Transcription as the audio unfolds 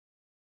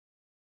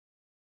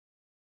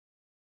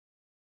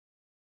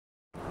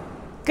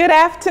Good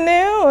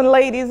afternoon,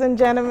 ladies and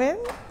gentlemen.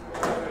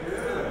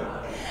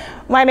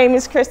 My name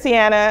is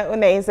Christiana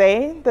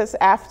Unaeze. This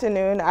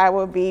afternoon, I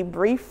will be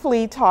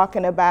briefly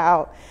talking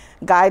about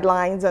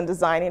guidelines on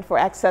designing for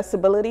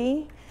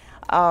accessibility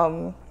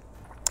in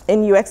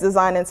UX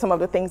design and some of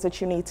the things that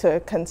you need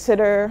to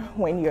consider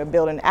when you're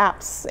building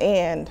apps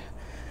and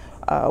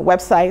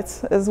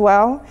websites as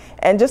well.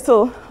 And just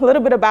a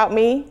little bit about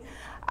me.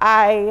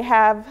 I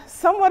have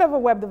somewhat of a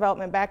web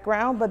development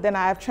background, but then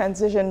I've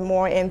transitioned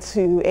more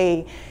into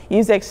a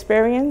user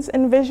experience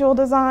and visual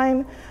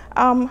design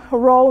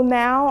role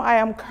now. I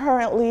am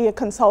currently a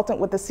consultant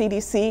with the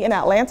CDC in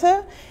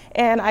Atlanta,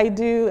 and I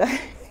do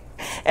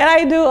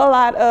a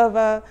lot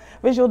of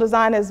visual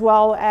design as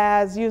well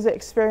as user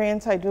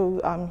experience. I do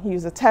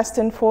user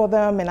testing for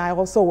them, and I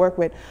also work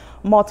with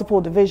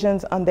multiple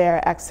divisions on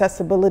their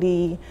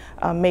accessibility,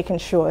 making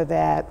sure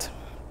that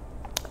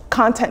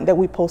content that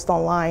we post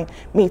online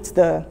meets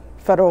the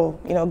federal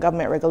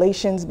government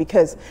regulations,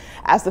 because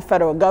as the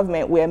federal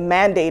government, we're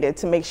mandated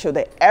to make sure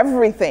that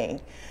everything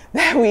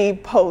that we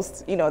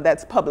post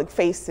that's public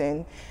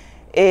facing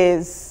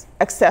is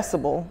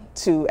accessible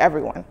to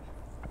everyone.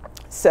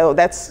 So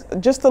that's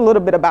just a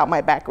little bit about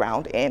my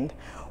background and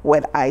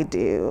what I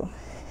do.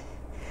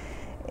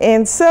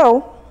 And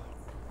so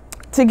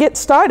to get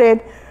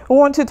started, we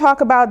want to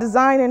talk about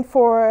designing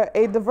for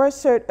a diverse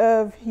set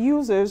of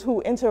users who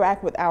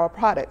interact with our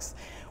products.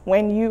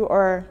 When you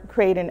are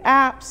creating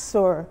apps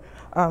or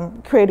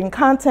creating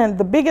content,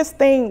 the biggest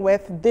thing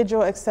with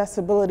digital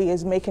accessibility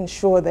is making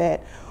sure that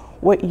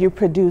what you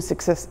produce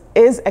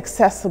is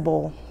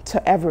accessible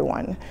to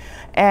everyone.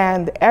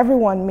 And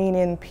everyone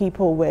meaning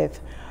people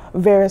with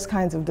various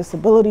kinds of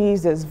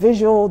disabilities. There's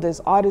visual,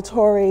 there's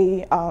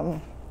auditory,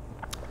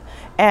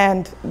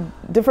 and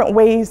different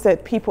ways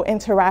that people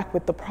interact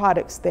with the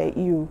products that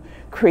you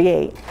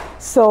create.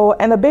 So,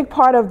 and a big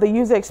part of the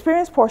user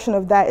experience portion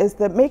of that is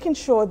that making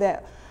sure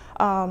that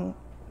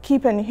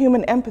keeping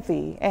human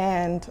empathy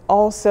and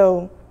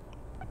also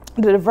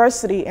the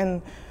diversity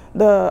in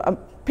the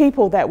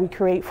people that we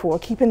create for,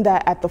 keeping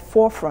that at the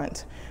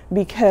forefront.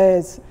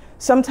 Because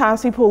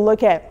sometimes people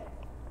look at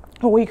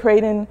when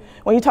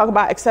you talk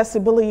about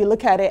accessibility, you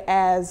look at it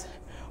as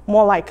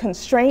more like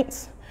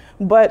constraints.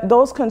 But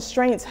those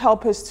constraints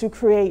help us to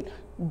create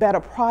better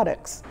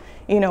products,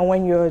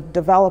 when you're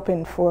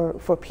developing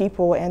for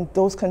people, and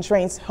those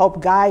constraints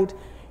help guide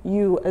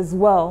you as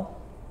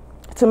well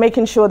to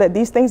making sure that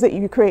these things that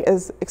you create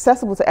is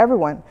accessible to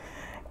everyone.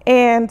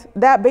 And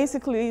that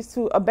basically leads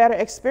to a better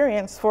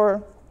experience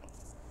for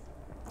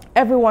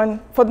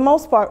everyone, for the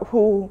most part,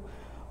 who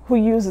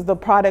uses the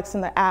products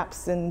and the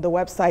apps and the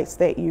websites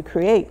that you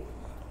create.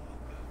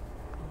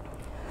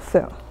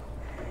 So,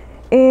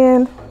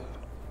 and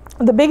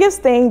the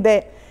biggest thing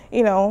that,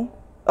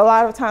 a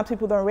lot of times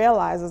people don't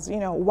realize is,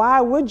 why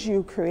would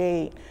you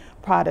create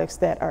products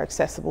that are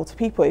accessible to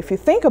people? If you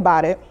think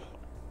about it,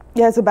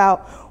 there's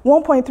about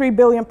 1.3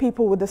 billion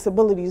people with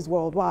disabilities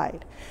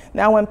worldwide.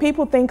 Now, when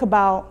people think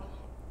about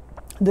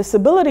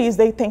disabilities,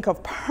 they think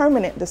of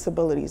permanent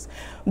disabilities.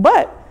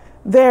 But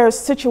there's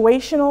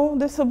situational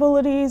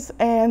disabilities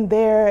and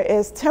there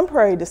is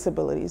temporary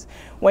disabilities.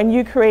 When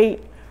you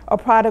create a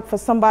product for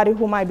somebody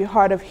who might be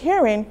hard of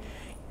hearing,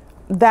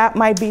 that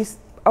might be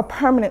a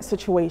permanent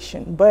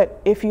situation. But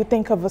if you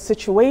think of a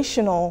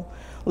situational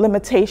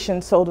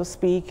limitation, so to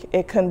speak,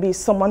 it can be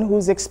someone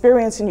who's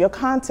experiencing your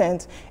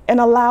content in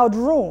a loud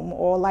room,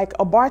 or like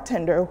a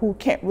bartender who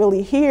can't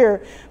really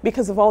hear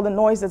because of all the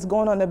noise that's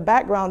going on in the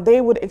background.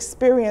 They would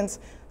experience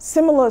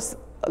similar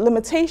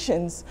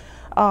limitations,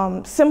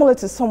 similar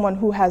to someone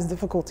who has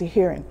difficulty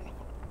hearing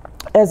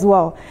as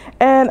well.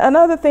 And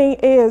another thing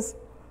is,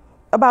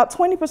 about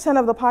 20%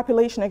 of the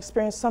population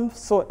experience some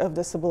sort of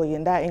disability,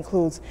 and that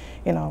includes,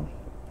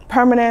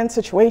 permanent,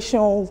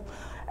 situational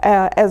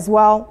as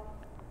well.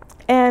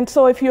 And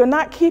so if you're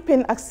not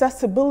keeping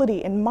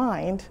accessibility in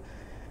mind,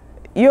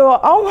 you're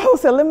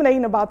almost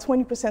eliminating about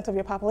 20% of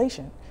your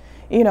population,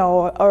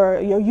 or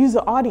your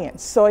user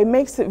audience. So it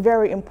makes it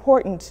very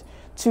important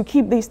to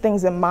keep these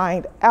things in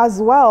mind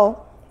as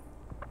well.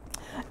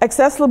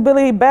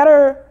 Accessibility,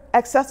 better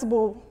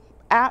accessible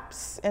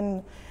apps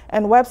and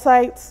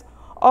websites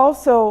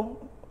also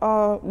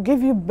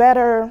give you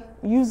better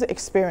user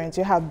experience.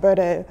 You have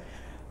better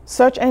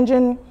search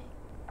engine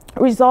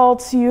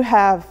results, you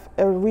have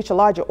reach a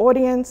larger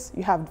audience,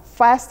 you have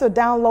faster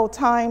download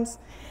times,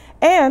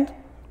 and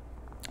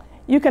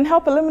you can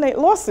help eliminate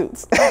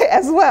lawsuits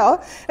as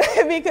well,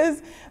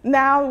 because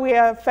now we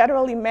are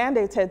federally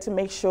mandated to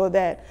make sure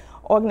that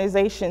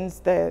organizations,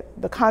 the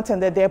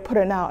content that they're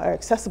putting out are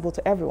accessible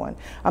to everyone.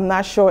 I'm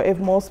not sure if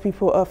most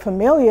people are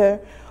familiar.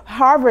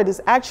 Harvard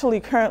is actually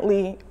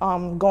currently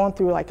going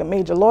through like a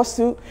major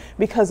lawsuit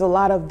because a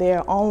lot of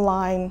their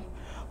online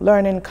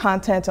learning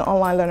content and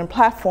online learning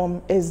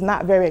platform is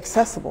not very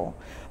accessible.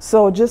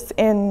 So just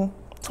in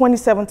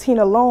 2017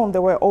 alone,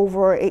 there were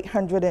over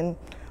 814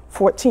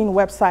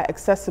 website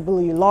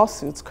accessibility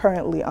lawsuits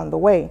currently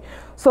underway.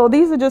 So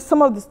these are just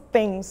some of the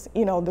things,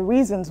 the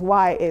reasons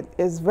why it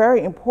is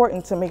very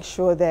important to make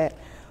sure that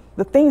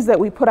the things that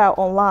we put out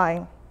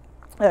online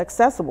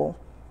accessible.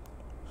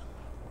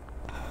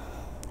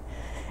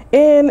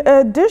 In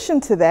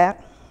addition to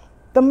that,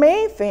 the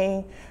main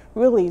thing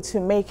really to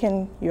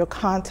making your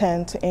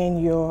content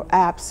and your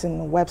apps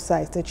and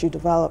websites that you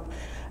develop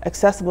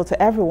accessible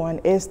to everyone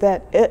is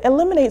that it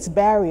eliminates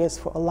barriers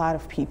for a lot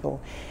of people.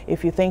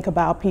 If you think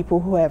about people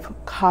who have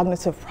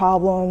cognitive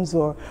problems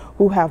or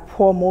who have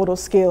poor motor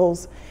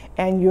skills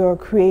and you're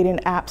creating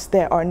apps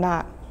that are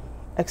not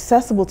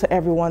accessible to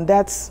everyone,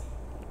 that's,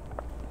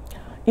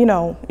 you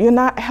know, you're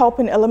not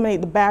helping eliminate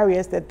the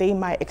barriers that they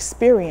might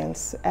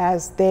experience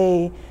as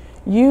they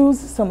use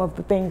some of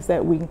the things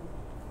that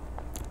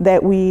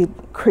we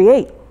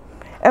create.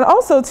 And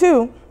also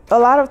too, a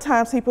lot of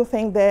times people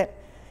think that,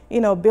 you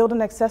know,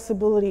 building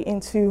accessibility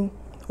into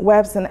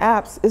webs and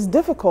apps is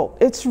difficult.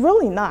 It's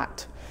really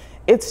not.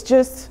 It's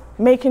just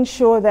making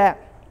sure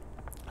that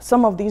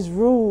some of these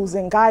rules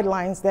and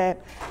guidelines that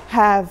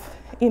have,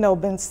 you know,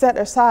 been set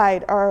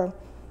aside are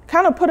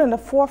kind of put in the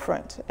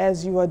forefront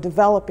as you are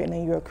developing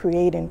and you're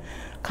creating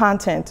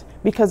content,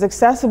 because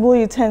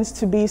accessibility tends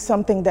to be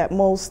something that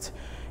most,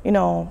 you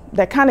know,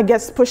 that kind of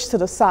gets pushed to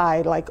the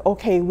side, like,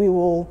 okay, we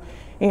will,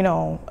 you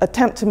know,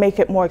 attempt to make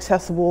it more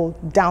accessible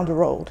down the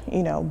road,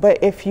 you know.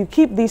 But if you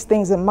keep these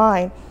things in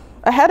mind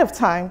ahead of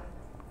time,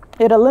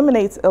 it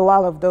eliminates a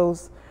lot of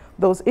those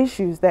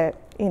issues that,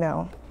 you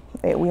know,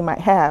 that we might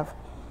have.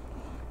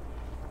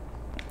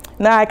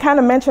 Now, I kind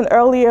of mentioned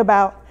earlier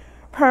about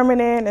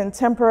permanent and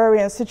temporary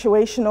and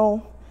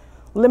situational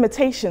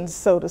limitations,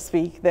 so to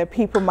speak, that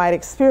people might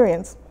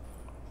experience.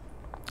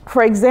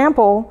 For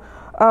example,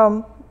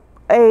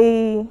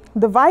 a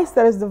device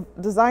that is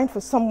designed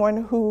for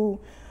someone who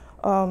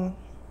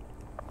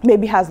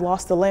maybe has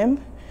lost a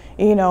limb,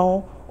 you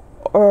know,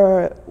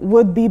 or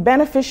would be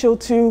beneficial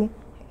to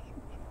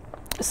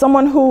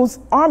someone whose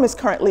arm is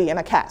currently in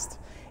a cast.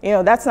 You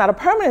know, that's not a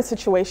permanent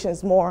situation,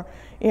 it's more,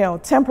 you know,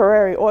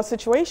 temporary. Or a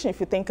situation, if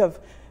you think of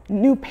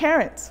new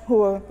parents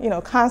who are, you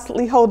know,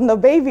 constantly holding a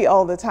baby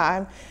all the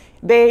time,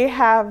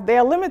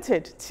 they're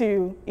limited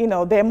to, you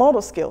know, their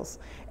motor skills.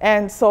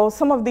 And so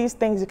some of these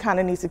things you kind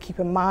of need to keep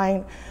in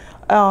mind.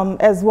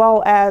 As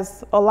well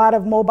as a lot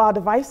of mobile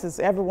devices.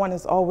 Everyone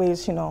is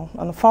always, you know,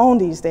 on the phone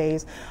these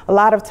days. A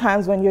lot of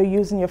times when you're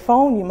using your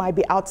phone, you might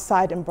be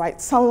outside in bright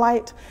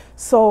sunlight.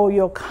 So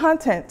your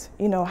content,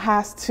 you know,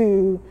 has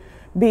to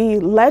be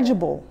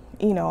legible,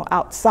 you know,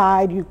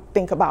 outside. You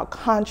think about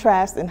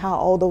contrast and how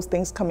all those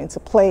things come into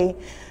play.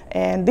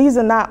 And these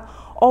are not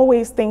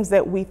always things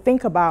that we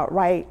think about,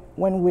 right,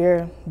 when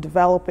we're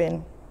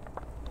developing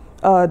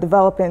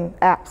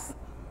apps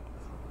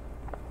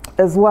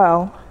as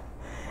well.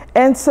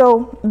 And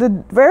so the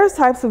various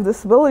types of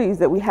disabilities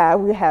that we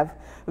have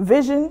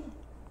vision,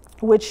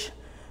 which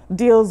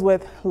deals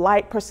with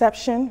light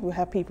perception. We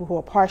have people who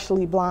are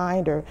partially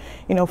blind or,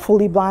 you know,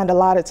 fully blind. A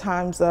lot of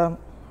times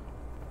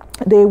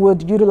they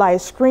would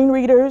utilize screen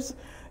readers.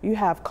 You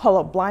have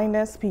color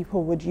blindness.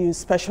 People would use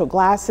special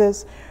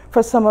glasses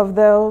for some of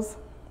those.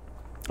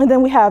 And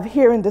then we have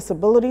hearing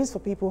disabilities for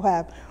people who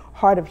have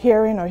hard of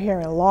hearing or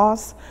hearing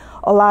loss.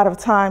 A lot of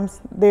times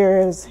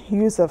there is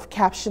use of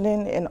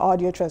captioning and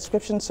audio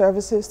transcription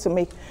services to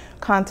make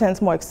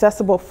content more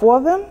accessible for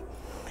them.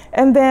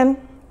 And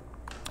then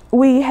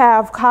we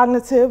have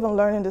cognitive and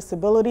learning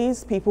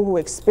disabilities. People who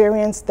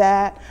experience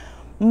that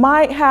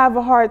might have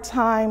a hard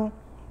time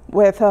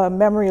with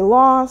memory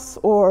loss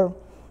or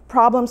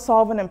problem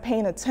solving and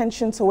paying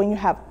attention. So when you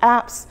have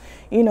apps,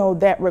 you know,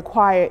 that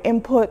require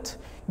input,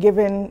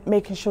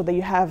 making sure that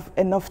you have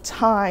enough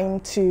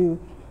time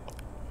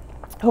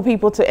for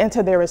people to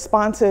enter their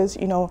responses,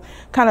 you know,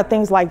 kind of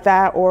things like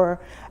that, or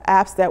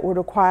apps that would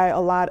require a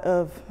lot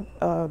of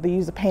the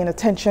user paying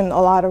attention a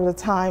lot of the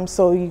time.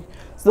 So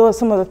those are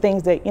some of the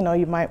things that, you know,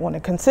 you might want to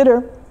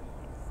consider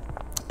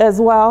as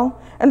well.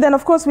 And then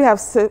of course we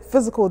have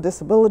physical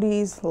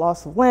disabilities,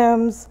 loss of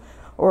limbs,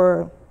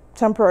 or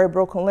temporary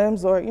broken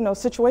limbs, or, you know,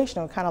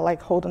 situational, kind of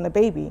like holding a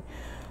baby.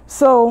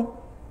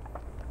 So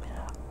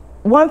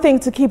one thing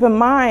to keep in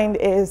mind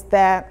is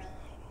that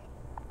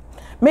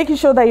making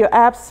sure that your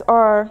apps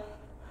are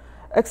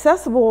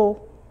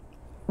accessible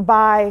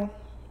by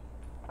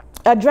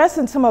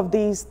addressing some of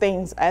these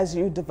things as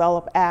you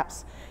develop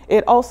apps.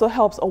 It also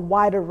helps a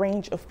wider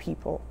range of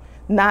people,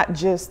 not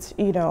just,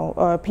 you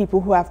know,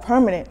 people who have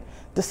permanent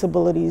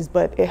disabilities,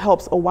 but it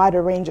helps a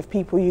wider range of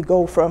people. You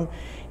go from,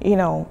 you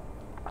know,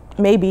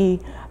 maybe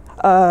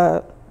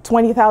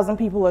 20,000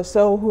 people or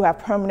so who have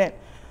permanent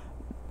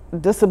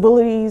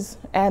disabilities,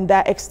 and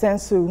that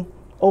extends to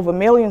over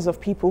millions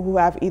of people who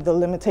have either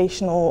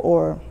limitational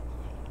or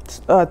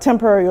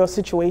temporary or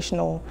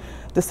situational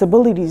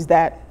disabilities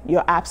that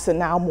your apps are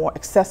now more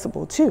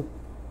accessible to.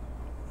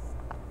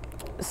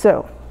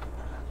 So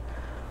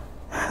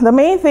the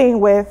main thing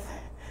with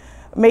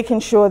making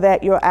sure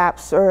that your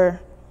apps are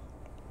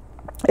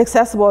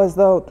accessible is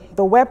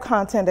the web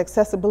content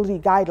accessibility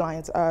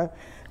guidelines are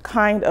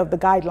kind of the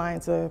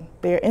guidelines.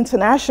 They're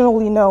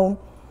internationally known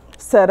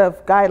set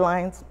of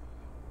guidelines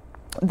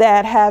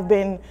that have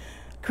been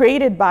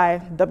created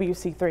by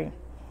WC3,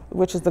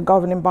 which is the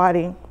governing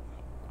body.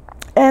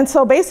 And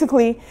so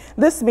basically,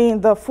 this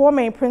means the four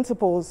main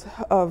principles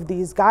of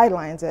these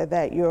guidelines are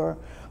that your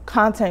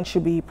content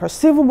should be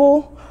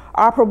perceivable,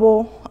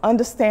 operable,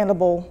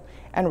 understandable,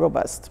 and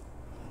robust.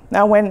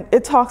 Now, when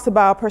it talks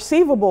about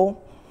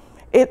perceivable,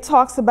 it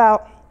talks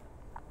about,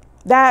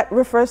 that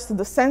refers to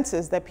the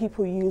senses that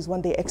people use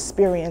when they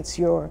experience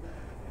your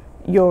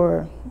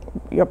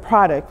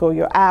product or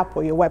your app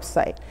or your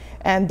website.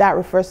 And that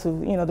refers to,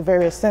 you know, the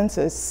various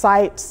senses.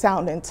 Sight,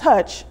 sound, and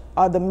touch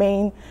are the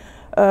main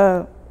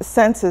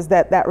senses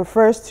that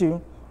refers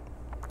to.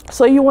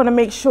 So you want to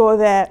make sure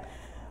that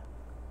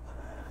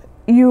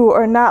you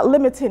are not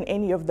limiting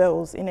any of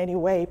those in any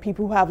way.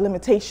 People who have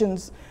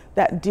limitations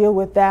that deal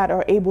with that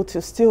are able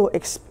to still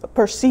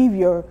perceive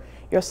your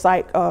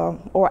site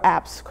or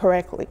apps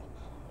correctly.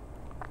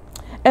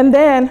 And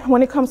then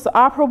when it comes to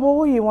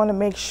operable, you want to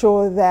make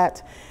sure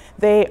that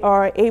they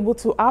are able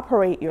to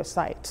operate your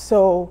site.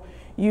 So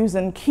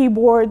using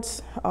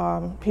keyboards,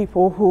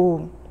 people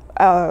who,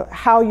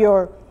 how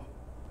your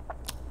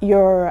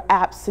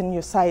apps and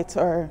your sites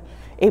are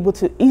able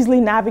to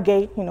easily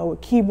navigate, you know, with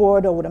a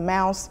keyboard or with a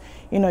mouse,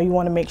 you know, you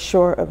want to make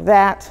sure of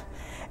that.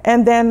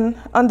 And then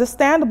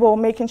understandable,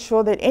 making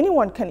sure that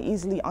anyone can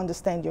easily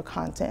understand your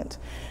content,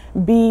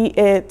 be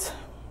it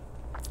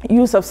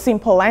use of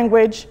simple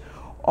language,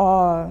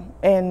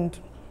 and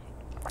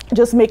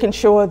just making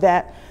sure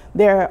that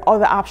there are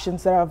other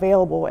options that are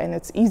available and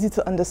it's easy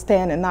to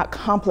understand and not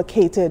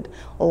complicated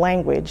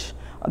language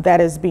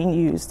that is being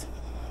used.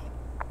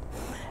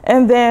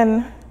 And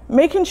then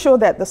making sure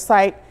that the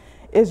site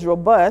is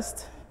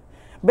robust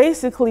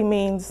basically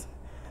means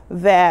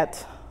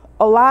that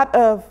a lot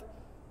of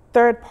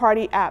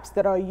third-party apps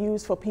that are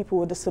used for people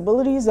with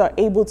disabilities are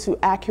able to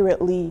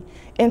accurately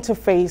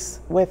interface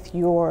with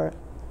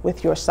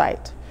your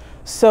site.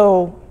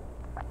 So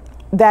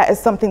that is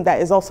something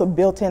that is also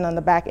built in on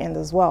the back end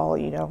as well,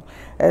 you know,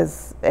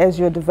 as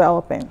you're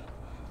developing.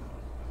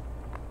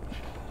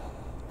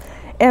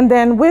 And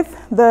then with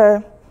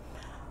the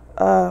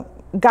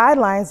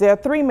guidelines, there are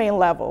three main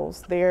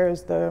levels.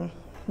 There's the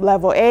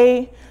level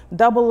A,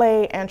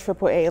 AA, and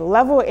AAA.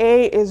 Level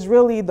A is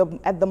really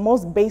at the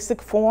most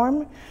basic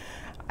form,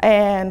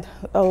 and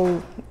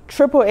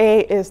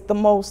AAA is the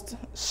most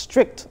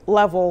strict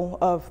level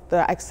of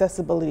the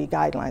accessibility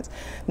guidelines.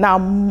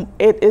 Now,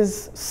 it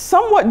is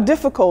somewhat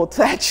difficult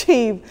to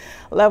achieve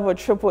level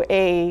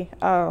AAA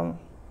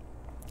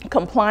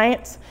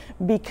compliance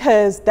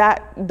because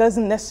that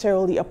doesn't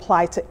necessarily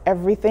apply to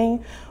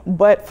everything.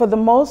 But for the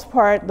most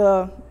part,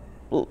 the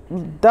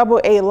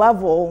AA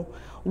level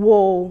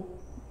will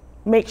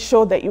make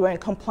sure that you're in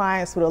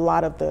compliance with a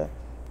lot of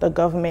the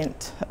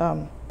government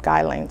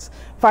guidelines.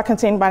 If I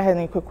continue, anybody has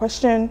any quick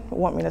question,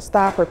 want me to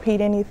stop, repeat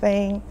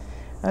anything?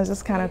 I was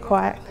just kind of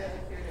quiet.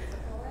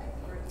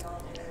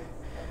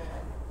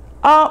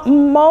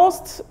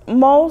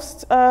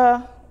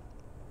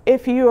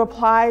 If you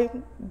apply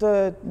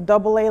the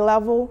AA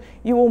level,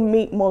 you will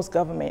meet most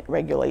government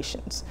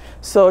regulations.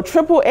 So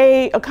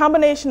AAA, a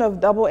combination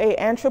of AA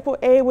and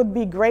AAA would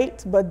be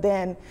great, but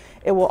then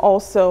it will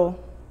also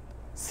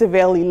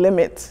severely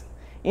limit,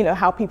 you know,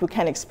 how people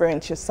can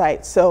experience your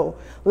site. So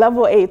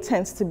level A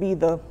tends to be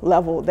the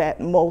level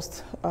that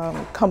most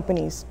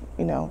companies,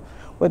 you know,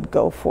 would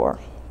go for.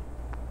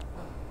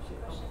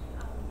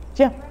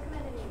 Yeah. Do you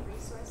recommend any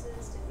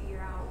resources to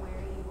figure out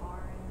where you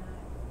are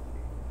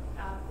in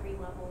that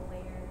three-level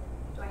layer?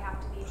 Do I have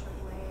to be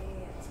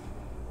AAA at some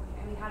point?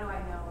 I mean, how do I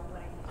know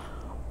what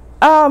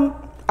I need?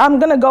 I'm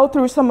gonna go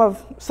through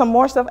some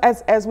more stuff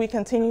as we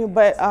continue,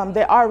 but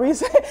there are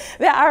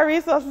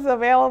resources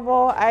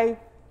available. I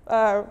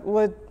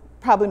would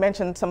probably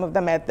mention some of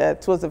them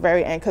towards the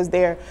very end, because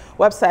they're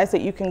websites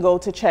that you can go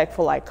to check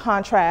for like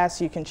contrast,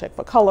 you can check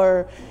for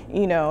color,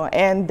 you know,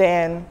 and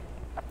then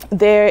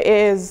there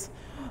is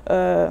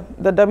the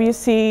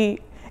WCAG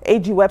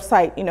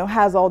website, you know,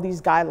 has all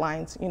these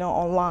guidelines, you know,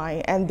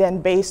 online, and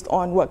then based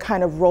on what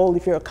kind of role,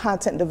 if you're a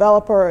content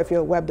developer, if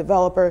you're a web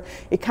developer,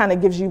 it kind of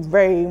gives you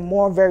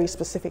very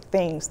specific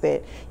things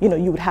that, you know,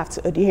 you would have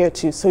to adhere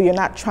to, so you're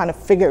not trying to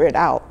figure it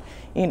out,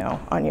 you know,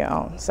 on your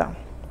own. So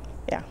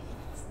yeah.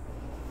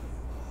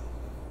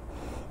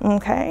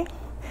 Okay,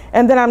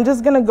 and then I'm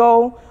just gonna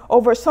go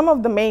over some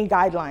of the main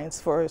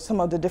guidelines for some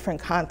of the different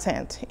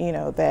content, you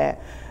know, that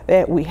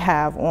we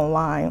have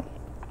online.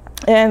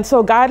 And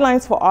so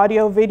guidelines for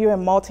audio, video,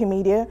 and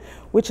multimedia,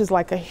 which is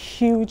like a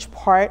huge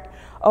part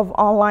of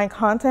online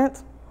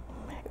content.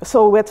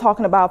 So we're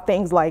talking about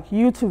things like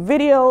YouTube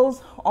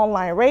videos,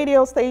 online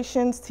radio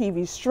stations,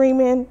 TV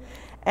streaming,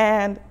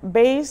 and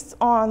based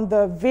on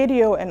the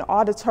video and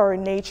auditory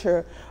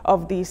nature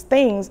of these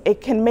things, it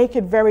can make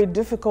it very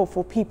difficult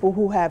for people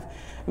who have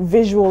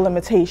visual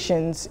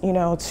limitations, you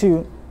know,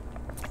 to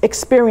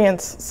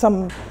experience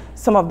some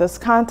of this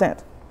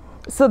content.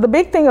 So the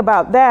big thing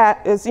about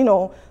that is, you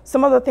know,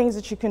 some of the things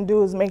that you can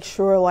do is make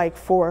sure, like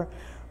for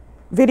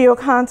video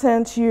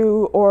content,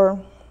 you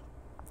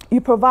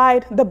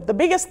provide, the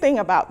biggest thing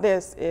about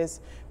this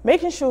is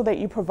making sure that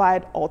you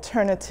provide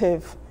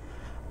alternative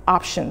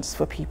options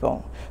for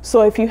people.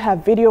 So if you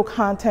have video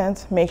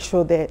content, make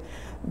sure that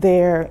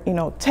Their,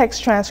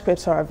 text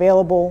transcripts are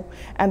available.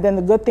 And then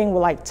the good thing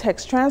with like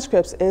text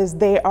transcripts is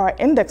they are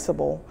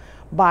indexable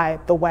by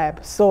the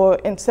web. So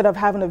instead of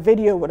having a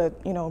video with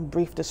a,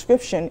 brief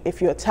description,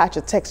 if you attach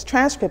a text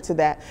transcript to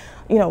that,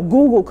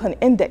 Google can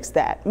index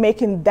that,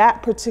 making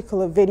that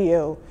particular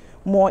video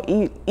more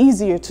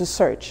easier to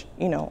search,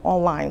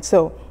 online.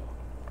 So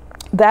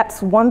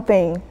that's one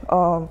thing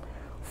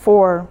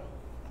for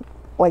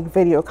like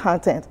video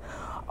content.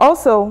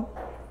 Also,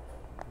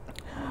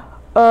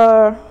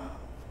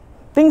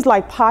 things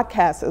like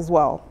podcasts as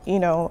well.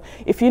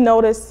 If you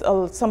notice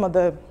some of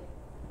the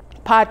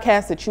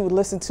podcasts that you would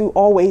listen to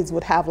always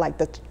would have like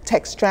the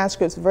text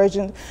transcripts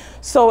version.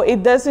 So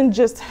it doesn't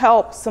just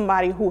help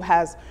somebody who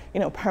has,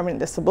 permanent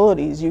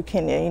disabilities. You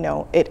can,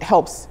 it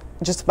helps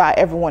just about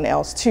everyone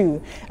else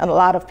too. And a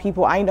lot of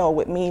people I know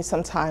with me,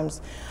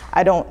 sometimes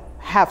I don't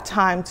have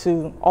time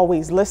to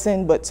always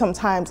listen, but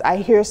sometimes I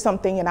hear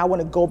something and I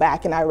want to go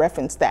back and I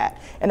reference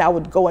that. And I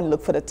would go and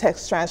look for the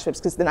text transcripts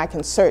because then I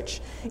can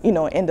search,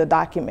 in the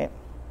document.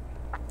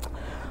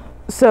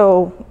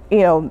 So,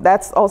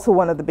 that's also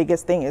one of the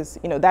biggest things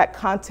is, that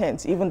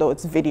content, even though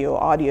it's video,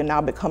 audio,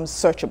 now becomes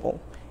searchable,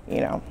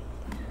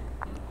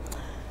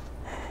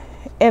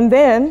 And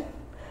then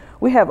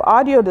we have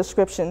audio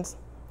descriptions.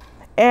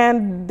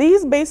 And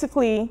these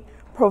basically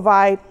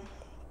provide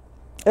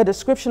a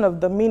description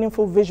of the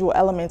meaningful visual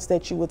elements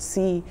that you would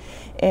see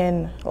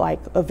in like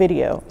a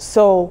video.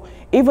 So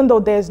even though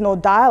there's no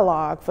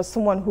dialogue, for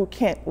someone who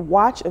can't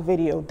watch a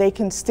video, they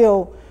can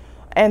still,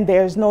 and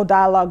there's no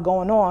dialogue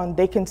going on,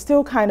 they can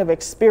still kind of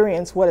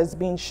experience what is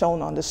being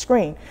shown on the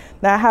screen.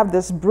 Now I have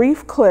this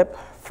brief clip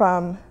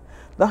from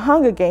the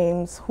Hunger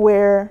Games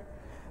where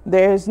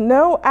there's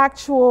no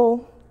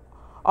actual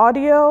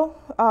audio,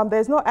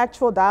 there's no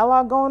actual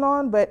dialogue going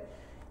on, but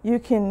you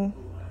can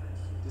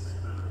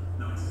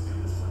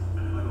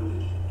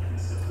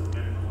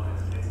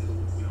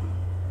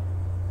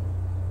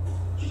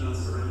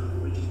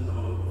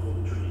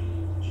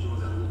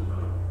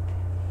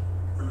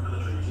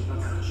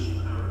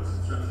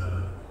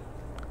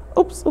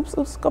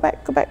Oops, go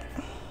back.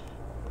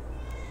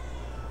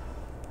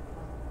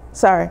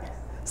 Sorry.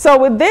 So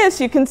with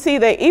this, you can see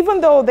that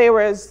even though there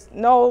was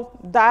no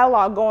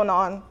dialogue going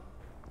on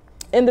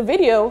in the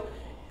video,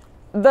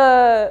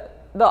 the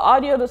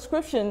audio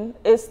description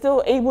is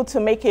still able to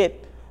make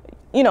it,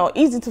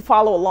 easy to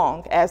follow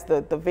along as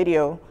the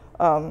video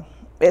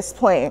is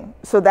playing.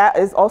 So that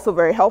is also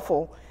very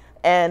helpful.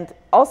 And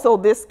also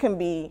this can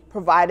be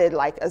provided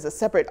like as a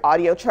separate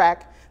audio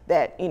track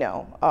that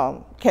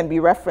can be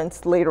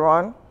referenced later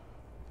on.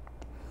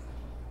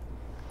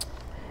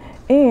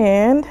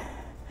 And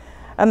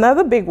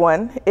another big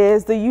one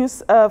is the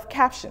use of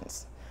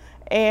captions.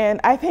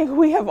 And I think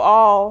we have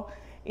all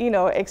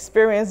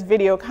experienced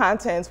video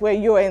contents where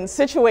you're in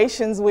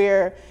situations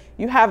where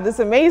you have this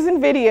amazing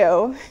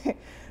video,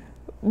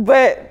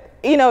 but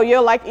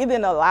you're like either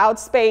in a loud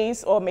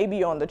space or maybe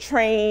you're on the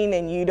train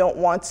and you don't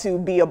want to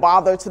be a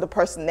bother to the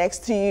person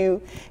next to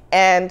you,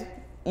 and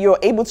you're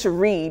able to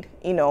read,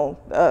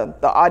 the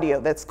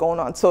audio that's going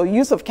on. So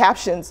use of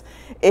captions,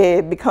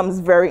 it becomes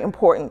very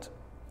important.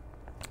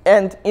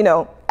 And,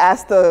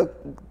 as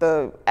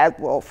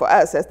well, for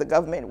us as the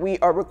government, we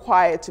are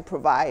required to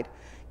provide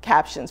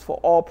captions for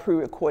all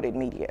pre-recorded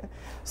media.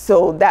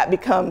 So that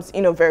becomes,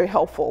 very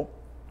helpful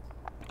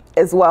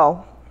as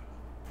well.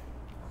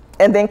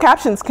 And then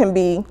captions can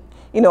be,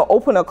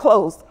 open or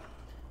closed.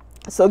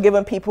 So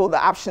giving people the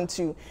option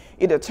to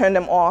either turn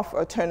them off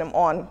or turn them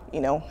on,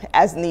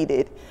 as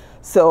needed.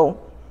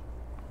 So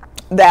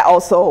that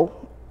also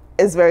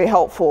is very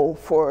helpful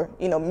for,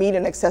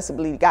 meeting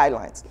accessibility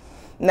guidelines.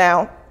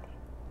 Now,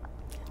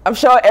 I'm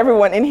sure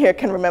everyone in here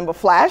can remember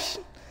Flash.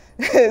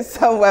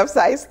 Some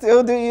websites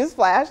still do use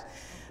Flash.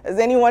 Does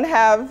anyone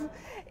have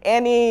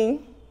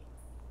any,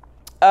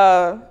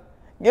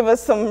 give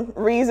us some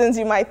reasons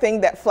you might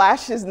think that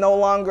Flash is no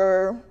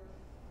longer,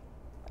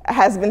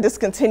 has been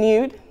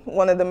discontinued?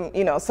 One of them,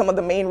 some of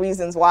the main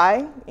reasons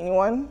why.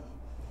 Anyone?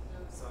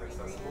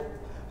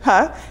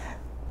 Huh?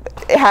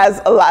 It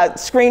has a lot of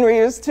screen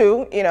readers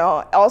too.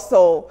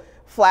 Also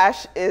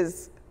Flash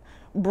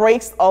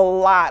breaks a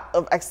lot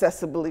of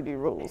accessibility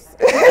rules.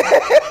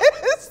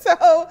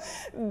 So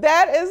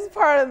that is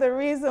part of the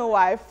reason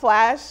why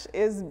Flash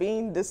is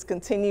being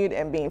discontinued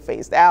and being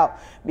phased out,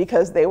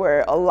 because there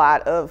were a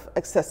lot of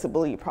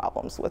accessibility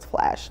problems with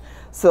Flash.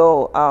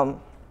 So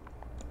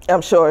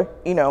I'm sure,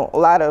 a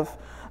lot of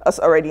us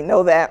already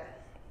know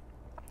that.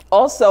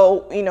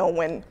 Also,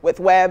 with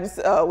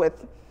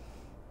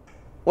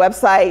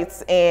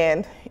websites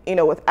and,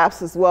 with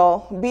apps as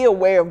well, be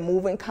aware of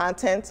moving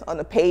content on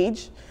the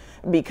page,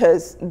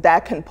 because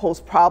that can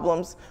pose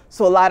problems.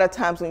 So a lot of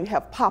times when you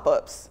have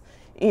pop-ups,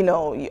 you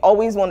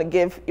always want to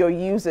give your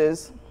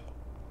users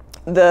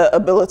the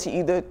ability to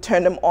either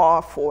turn them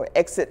off or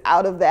exit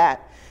out of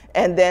that.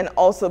 And then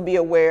also be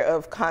aware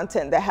of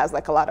content that has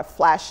like a lot of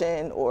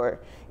flashing or,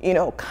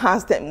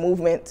 constant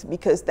movement,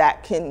 because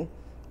that can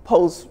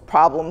pose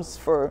problems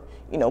for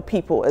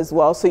people as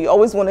well. So you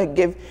always want to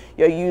give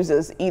your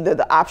users either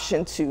the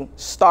option to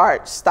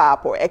start,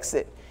 stop, or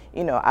exit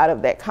out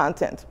of that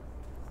content.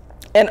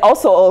 And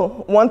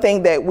also, one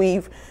thing that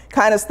we've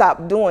kind of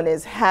stopped doing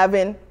is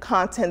having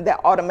content that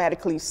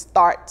automatically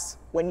starts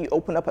when you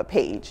open up a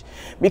page.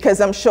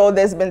 Because I'm sure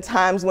there's been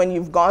times when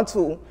you've gone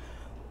to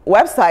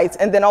websites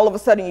and then all of a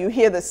sudden you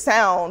hear the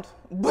sound,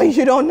 but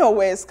you don't know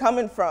where it's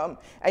coming from,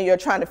 and you're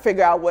trying to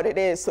figure out what it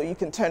is so you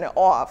can turn it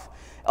off.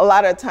 A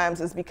lot of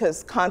times it's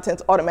because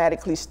content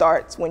automatically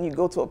starts when you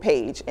go to a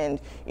page, and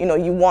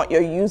you want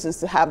your users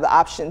to have the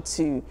option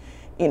to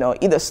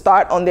either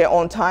start on their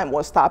own time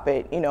or stop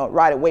it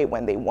right away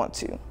when they want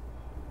to.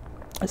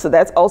 So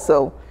that's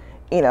also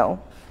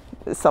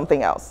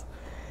something else.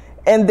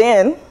 And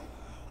then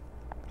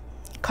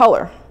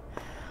color.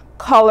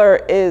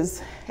 Color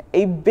is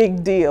a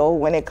big deal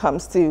when it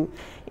comes to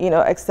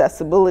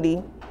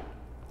accessibility.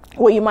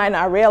 What you might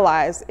not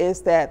realize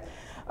is that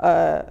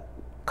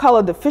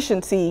color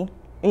deficiency,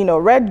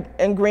 red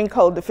and green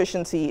color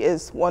deficiency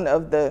is one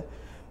of the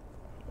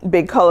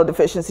big color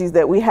deficiencies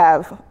that we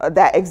have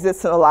that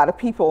exists in a lot of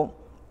people.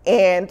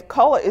 And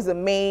color is a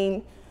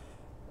main,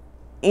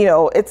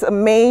 it's a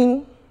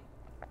main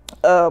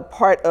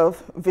part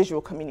of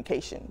visual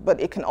communication, but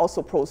it can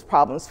also pose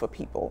problems for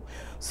people.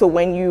 So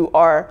when you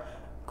are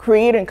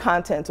creating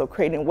content or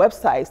creating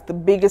websites, the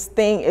biggest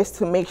thing is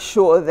to make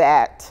sure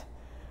that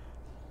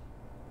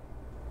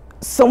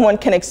someone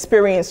can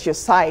experience your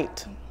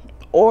site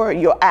or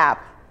your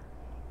app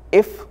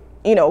if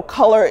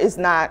color is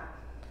not,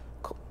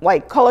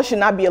 color should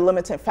not be a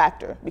limiting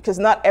factor, because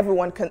not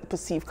everyone can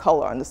perceive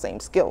color on the same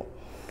scale.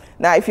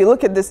 Now, if you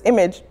look at this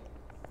image,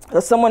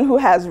 someone who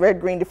has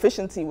red-green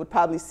deficiency would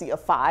probably see a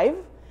 5,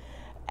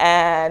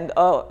 and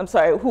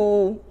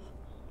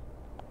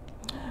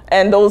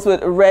and those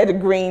with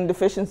red-green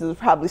deficiencies would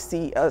probably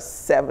see a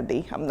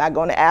 70. I'm not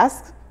going to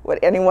ask what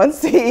anyone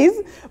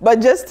sees, but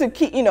just to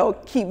keep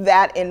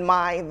that in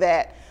mind,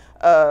 that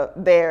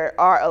there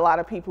are a lot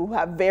of people who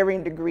have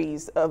varying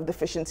degrees of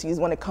deficiencies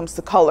when it comes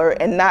to color,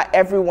 and not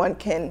everyone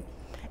can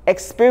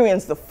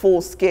experience the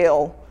full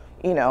scale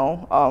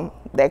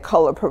that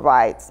color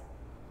provides.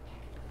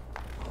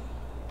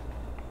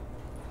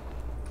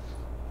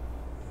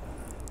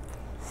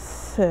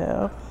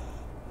 So,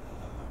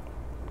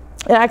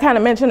 and I kind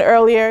of mentioned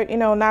earlier,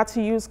 not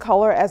to use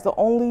color as the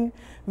only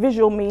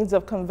visual means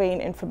of conveying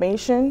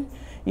information.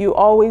 You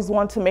always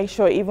want to make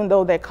sure, even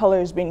though that color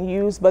is being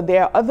used, but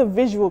there are other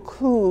visual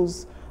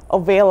clues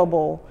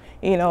available,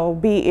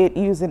 be it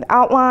using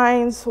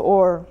outlines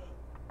or,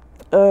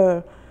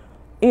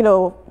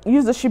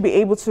 users should be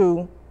able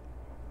to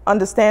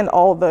understand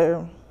all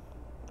the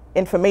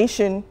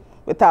information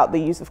without the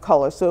use of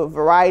color. So a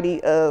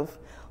variety of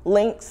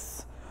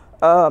links,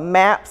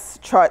 maps,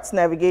 charts,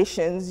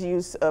 navigations,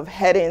 use of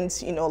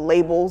headings,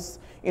 labels,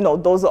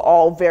 those are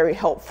all very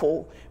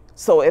helpful.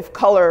 So if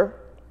color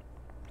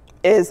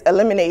is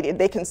eliminated,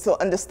 they can still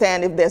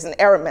understand if there's an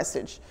error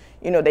message.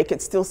 They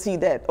could still see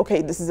that,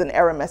 okay, this is an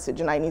error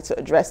message and I need to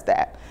address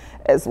that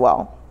as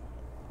well.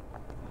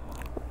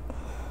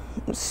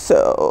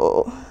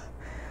 So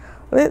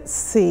let's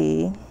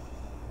see.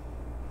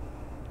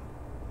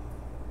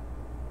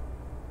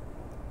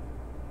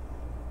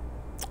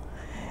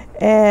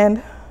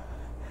 And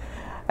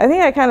I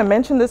think I kind of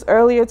mentioned this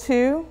earlier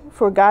too,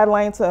 for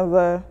guidelines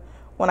of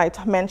when I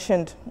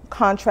mentioned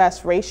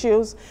contrast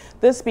ratios.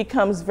 This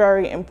becomes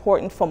very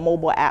important for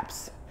mobile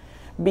apps,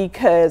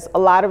 because a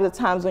lot of the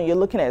times when you're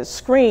looking at a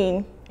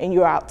screen and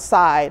you're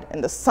outside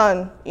and the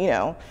sun,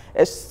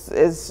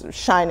 is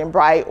shining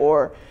bright,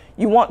 or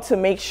you want to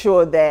make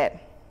sure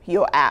that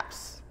your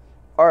apps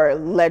are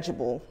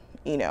legible,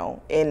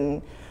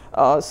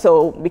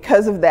 so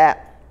because of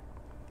that,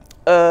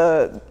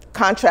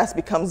 contrast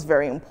becomes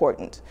very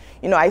important.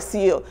 I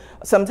see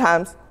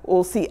sometimes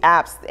we'll see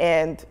apps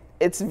and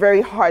it's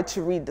very hard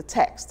to read the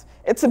text.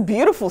 It's a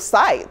beautiful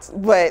site,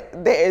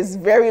 but there is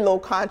very low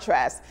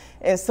contrast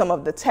in some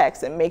of the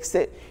text. It makes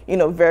it,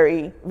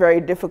 very, very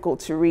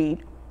difficult to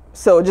read.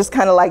 So just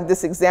kind of like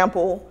this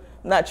example,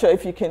 I'm not sure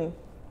if you can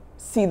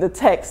see the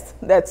text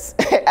that's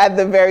at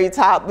the very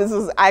top. This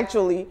is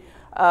actually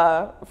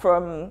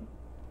from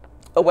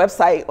a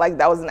website,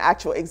 that was an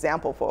actual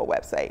example for a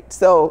website.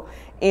 So,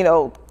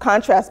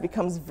 contrast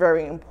becomes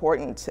very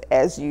important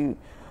as you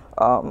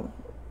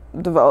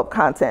develop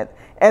content.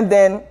 And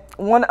then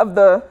one of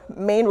the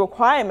main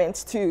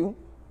requirements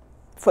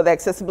for the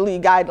accessibility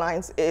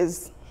guidelines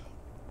is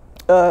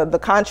the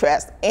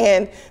contrast.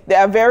 And there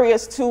are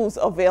various tools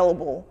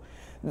available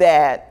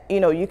that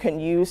you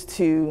can use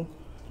to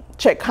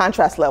check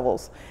contrast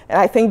levels. And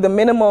I think the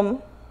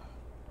minimum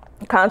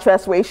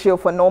contrast ratio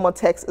for normal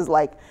text is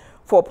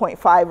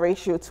 4.5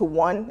 ratio to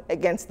 1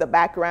 against the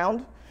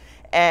background.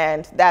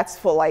 And that's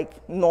for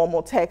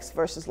normal text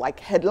versus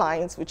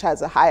headlines, which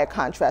has a higher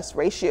contrast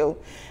ratio.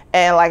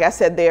 And like I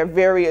said, there are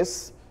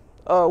various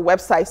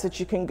websites that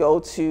you can go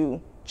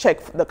to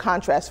check the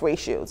contrast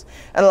ratios.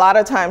 And a lot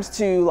of times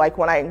too,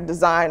 when I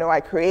design or I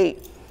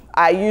create,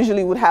 I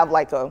usually would have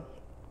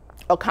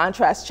a a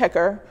contrast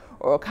checker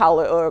or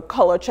a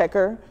color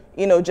checker,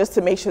 you know, just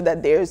to make sure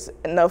that there's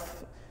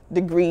enough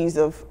degrees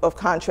of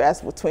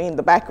contrast between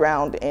the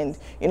background and,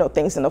 you know,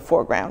 things in the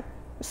foreground.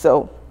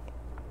 So,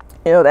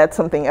 you know, that's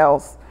something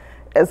else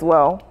as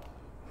well.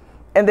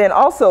 And then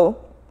also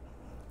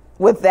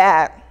with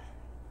that,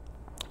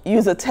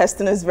 user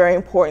testing is very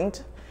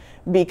important,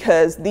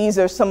 because these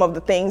are some of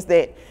the things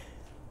that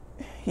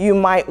you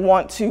might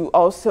want to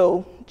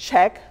also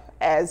check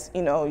as,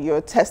 you know,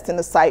 you're testing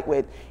the site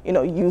with, you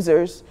know,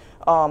 users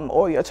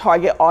or your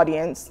target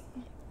audience,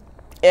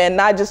 and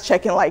not just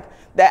checking like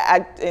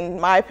that. In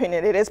my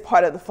opinion, it is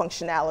part of the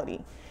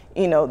functionality,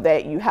 you know,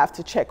 that you have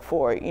to check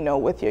for, you know,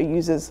 with your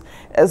users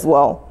as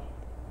well.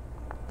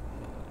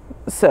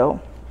 So,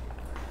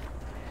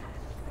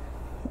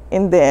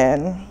 and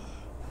then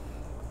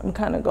I'm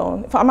kind of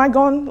going, am I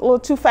going a little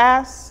too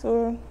fast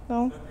or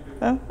no?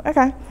 No?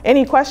 Okay.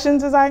 Any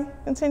questions as I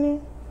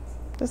continue?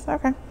 Just,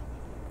 okay,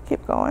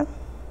 keep going.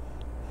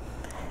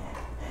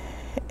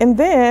 And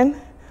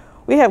then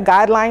we have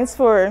guidelines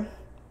for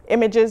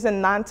images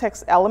and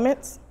non-text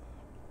elements.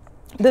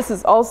 This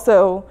is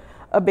also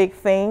a big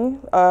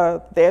thing.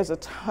 There's a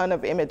ton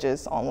of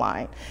images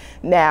online.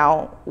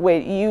 Now,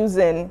 with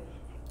using,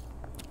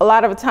 a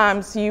lot of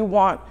times you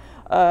want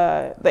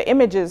the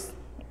images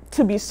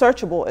to be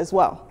searchable as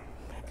well.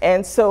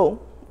 And so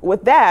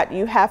with that,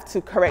 you have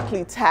to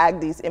correctly tag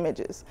these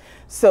images.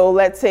 So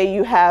let's say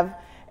you have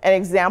an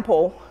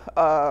example,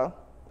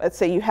 let's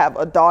say you have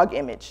a dog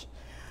image,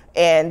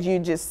 and you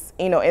just,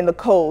 you know, in the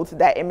code,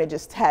 that image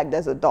is tagged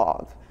as a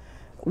dog.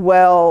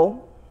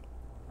 Well,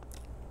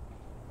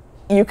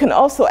 you can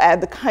also add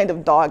the kind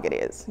of dog it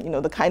is, you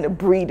know, the kind of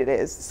breed it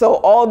is. So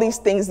all these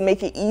things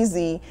make it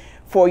easy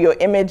for your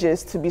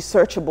images to be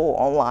searchable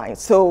online.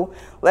 So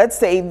let's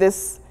say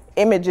this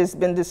image has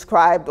been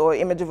described, or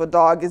image of a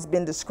dog has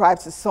been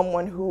described to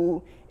someone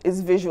who is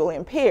visually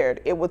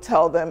impaired. It will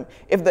tell them,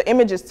 if the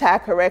image is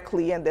tagged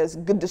correctly and there's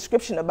good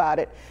description about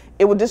it,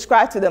 it will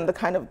describe to them the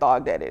kind of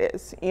dog that it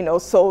is. You know,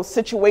 so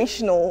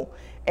situational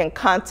and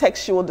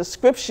contextual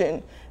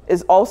description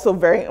is also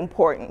very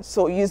important.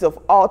 So use of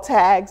alt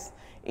tags,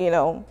 you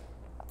know,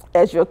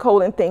 as you're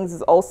coding things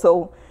is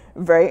also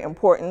very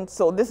important.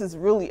 So this is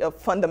really a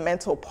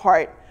fundamental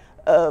part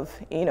of,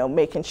 you know,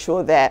 making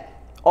sure that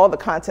all the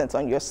content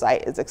on your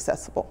site is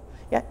accessible.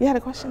 Yeah, you had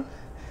a question?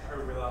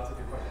 Are we allowed to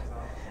do questions now?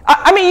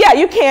 I mean, yeah,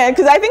 you can,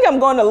 because I think I'm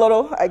going a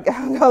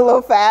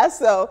little fast,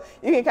 so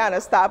you can kind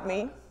of stop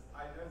me.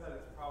 I know that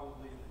it's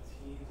probably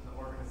the teams and the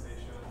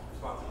organization's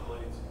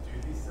responsibility to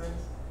do these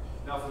things.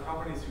 Now, for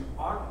companies who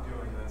aren't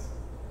doing this,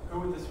 who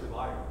would this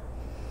rely on?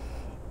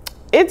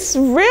 It's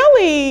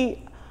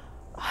really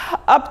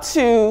up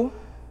to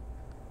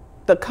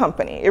the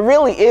company. It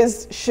really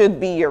should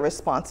be your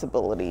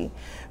responsibility,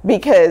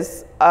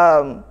 because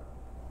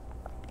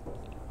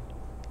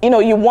you know,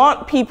 you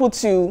want people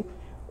to,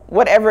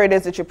 whatever it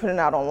is that you're putting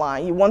out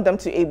online, you want them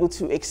to be able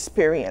to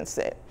experience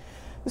it.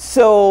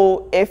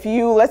 So if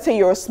you, let's say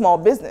you're a small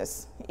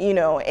business, you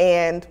know,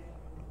 and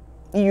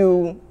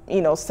you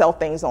know, sell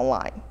things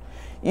online,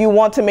 you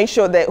want to make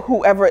sure that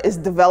whoever is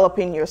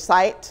developing your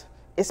site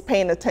is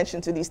paying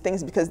attention to these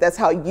things, because that's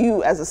how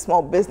you as a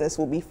small business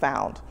will be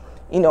found,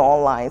 you know,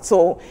 online.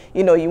 So,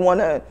 you know, you want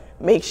to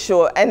make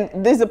sure, and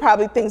these are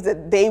probably things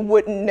that they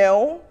wouldn't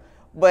know,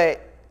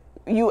 but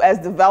you as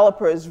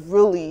developers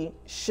really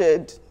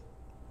should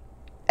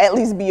at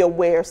least be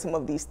aware of some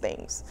of these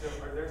things. So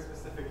are there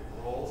specific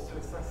roles to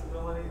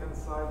accessibility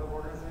inside of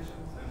organizations,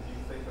 and do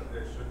you think that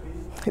there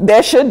should be?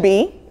 There should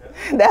be.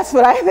 Yeah. That's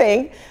what I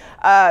think.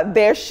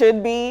 There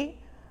should be.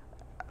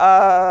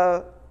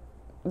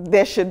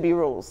 There should be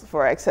rules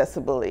for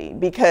accessibility,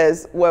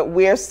 because what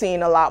we're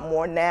seeing a lot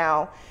more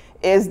now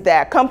is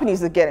that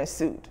companies are getting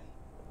sued,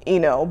 you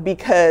know,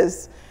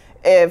 because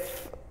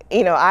if,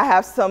 you know, I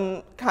have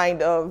some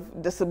kind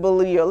of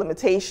disability or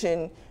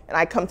limitation and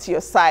I come to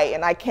your site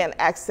and I can't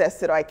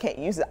access it or I can't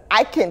use it,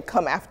 I can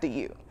come after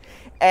you.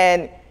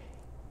 And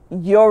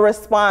your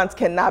response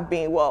cannot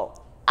be,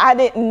 well, I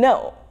didn't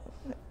know.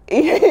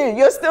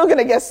 You're still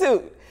gonna get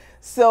sued.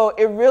 So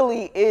it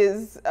really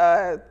is,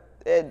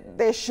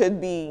 there should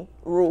be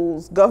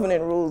rules,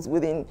 governing rules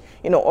within,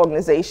 you know,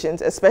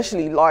 organizations,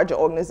 especially larger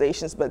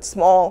organizations, but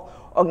small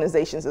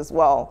organizations as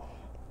well.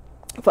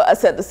 For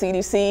us at the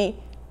CDC,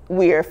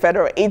 we're a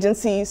federal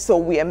agency, so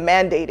we are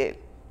mandated,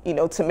 you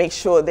know, to make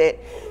sure that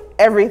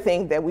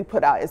everything that we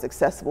put out is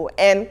accessible.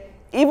 And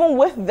even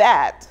with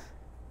that,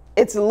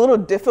 it's a little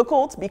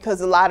difficult,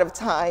 because a lot of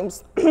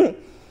times,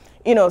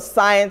 you know,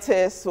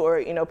 scientists or,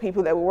 you know,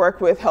 people that we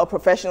work with, health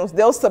professionals,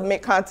 they'll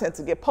submit content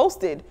to get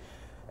posted,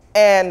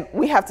 and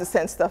we have to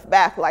send stuff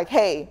back like,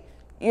 hey,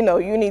 you know,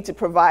 you need to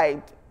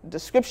provide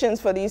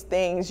descriptions for these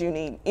things. You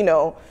need, you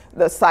know,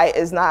 the site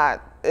is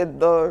not,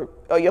 or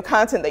your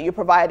content that you're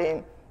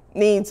providing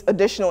needs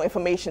additional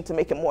information to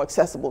make it more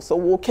accessible. So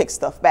we'll kick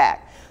stuff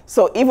back.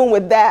 So even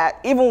with that,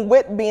 even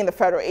with being the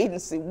federal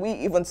agency, we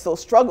even still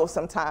struggle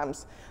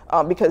sometimes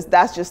because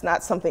that's just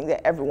not something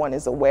that everyone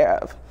is aware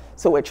of.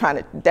 So we're trying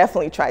to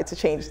definitely try to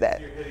change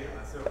that. You're hitting on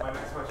that. So my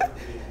next question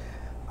would be,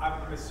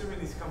 I'm I'm assuming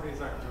these companies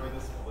aren't doing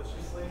this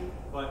maliciously,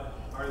 but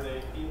are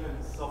they even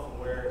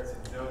self-aware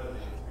to know that they need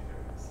to be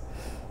doing this?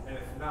 And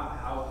if not,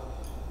 how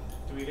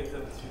do we get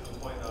them to the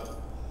point of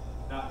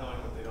not knowing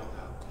what they don't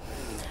know?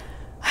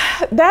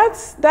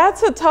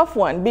 That's a tough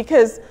one,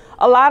 because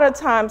a lot of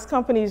times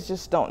companies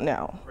just don't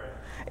know. Right.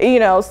 You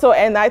know, so,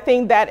 and I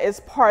think that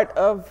is part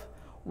of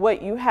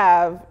what you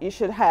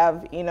should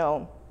have, you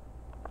know,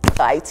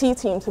 the IT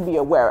team to be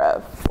aware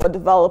of, or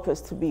developers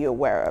to be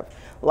aware of.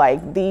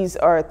 Like, these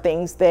are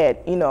things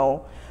that, you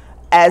know,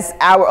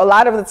 a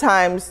lot of the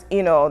times,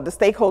 you know, the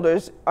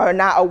stakeholders are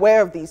not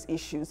aware of these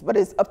issues, but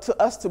it's up to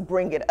us to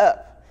bring it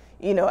up.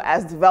 You know,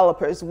 as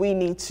developers, we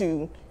need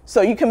to,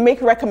 so you can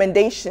make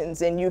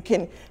recommendations and you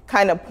can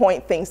kind of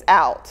point things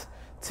out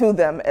to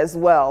them as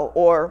well.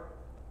 Or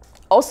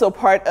also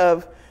part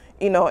of,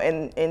 you know,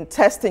 in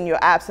testing your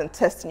apps and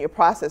testing your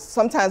process,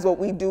 sometimes what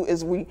we do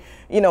is we,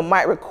 you know,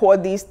 might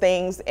record these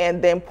things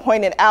and then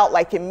point it out,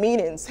 like in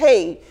meetings.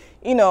 Hey,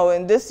 you know,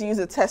 in this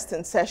user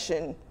testing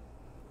session,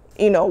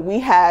 you know, we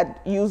had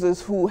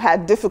users who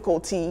had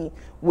difficulty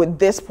with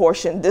this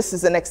portion. This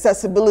is an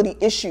accessibility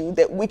issue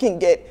that we can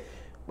get,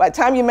 by the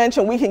time you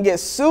mention, we can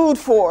get sued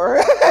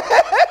for.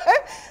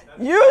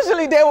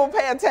 Usually they will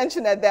pay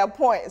attention at that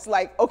point. It's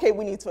like, okay,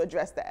 we need to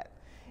address that.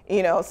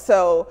 You know,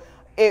 so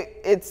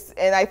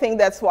and I think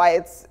that's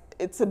why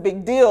it's a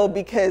big deal,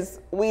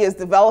 because we as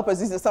developers,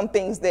 these are some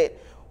things that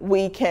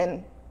we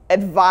can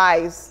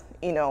advise,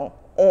 you know,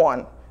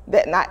 on,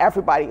 that not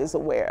everybody is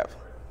aware of.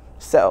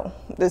 So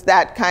does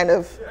that kind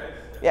of,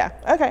 yeah,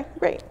 okay,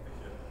 great.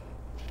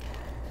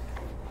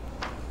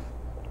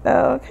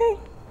 Okay.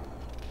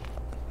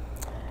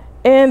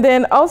 And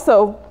then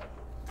also,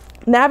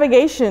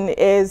 navigation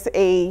is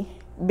a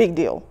big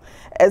deal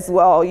as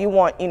well. You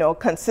want, you know,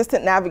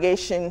 consistent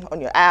navigation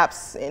on your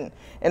apps and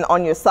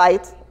on your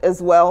site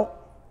as well.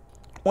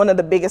 One of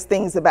the biggest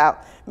things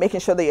about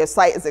making sure that your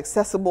site is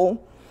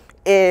accessible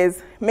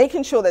is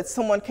making sure that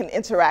someone can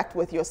interact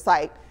with your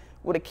site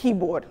with a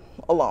keyboard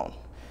alone.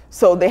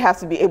 So they have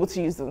to be able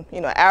to use the, you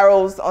know,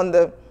 arrows on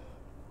the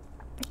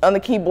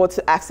keyboard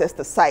to access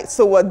the site.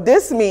 So what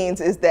this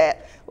means is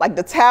that, like,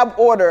 the tab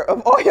order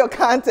of all your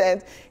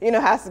content, you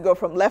know, has to go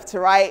from left to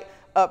right,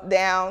 up,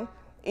 down,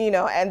 you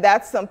know, and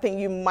that's something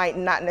you might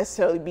not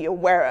necessarily be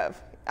aware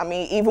of. I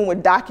mean, even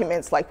with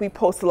documents, like we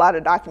post a lot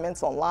of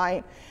documents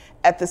online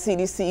at the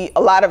CDC,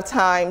 a lot of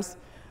times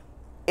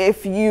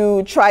if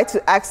you try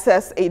to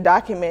access a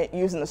document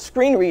using a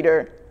screen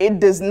reader, it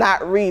does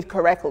not read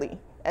correctly,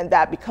 and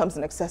that becomes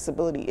an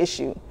accessibility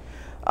issue.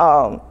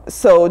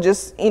 So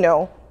just, you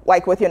know,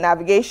 like with your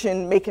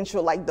navigation, making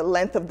sure like the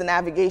length of the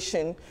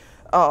navigation,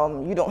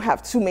 you don't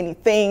have too many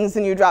things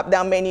in your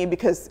drop-down menu,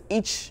 because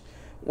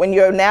when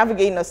you're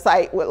navigating a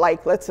site with,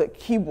 like, let's say, a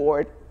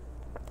keyboard,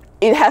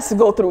 it has to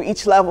go through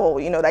each level,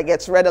 you know, that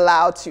gets read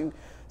aloud to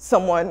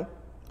someone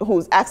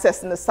who's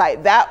accessing the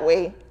site that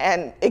way,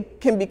 and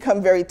it can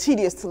become very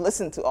tedious to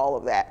listen to all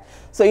of that.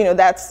 So, you know,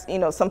 that's, you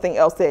know, something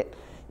else that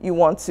you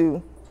want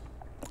to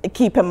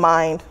keep in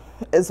mind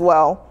as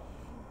well.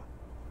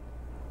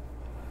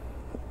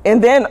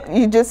 And then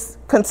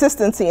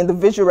consistency in the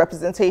visual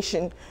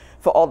representation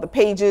for all the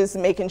pages,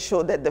 making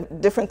sure that the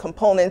different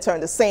components are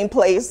in the same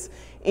place,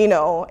 you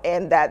know,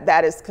 and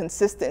that is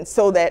consistent,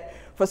 so that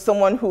for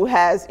someone who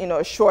has, you know,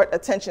 a short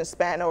attention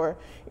span, or,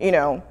 you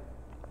know,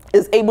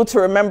 is able to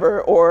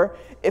remember, or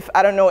if,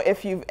 I don't know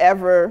if you've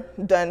ever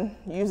done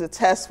user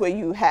tests where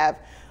you have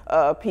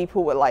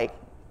people with, like,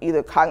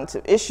 either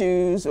cognitive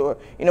issues, or,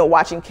 you know,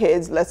 watching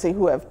kids, let's say,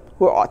 who are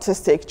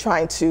autistic,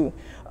 trying to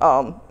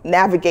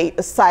navigate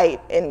a site,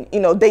 and, you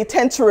know, they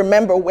tend to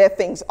remember where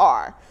things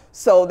are.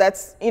 So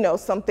that's, you know,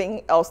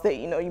 something else that,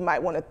 you know, you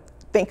might want to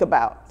think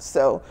about.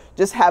 So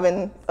just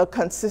having a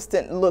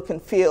consistent look and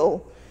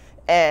feel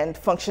and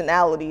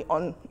functionality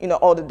on, you know,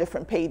 all the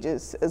different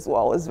pages as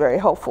well is very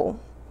helpful.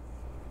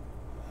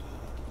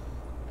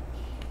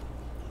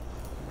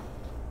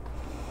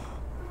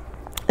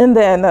 And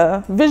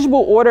then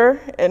visual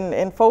order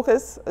and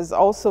focus is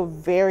also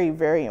very,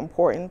 very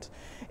important,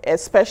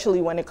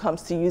 especially when it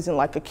comes to using,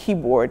 like, a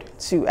keyboard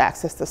to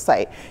access the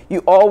site.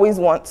 You always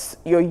want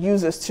your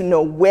users to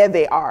know where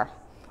they are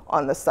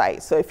on the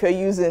site. So if you're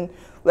using,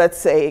 let's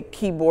say, a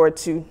keyboard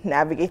to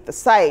navigate the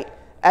site,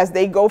 as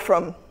they go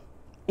from,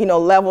 you know,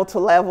 level to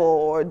level,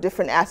 or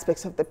different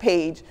aspects of the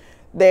page,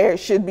 there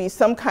should be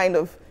some kind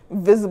of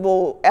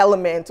visible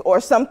element or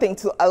something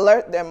to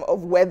alert them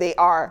of where they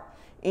are,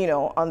 you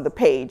know, on the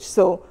page.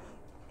 So,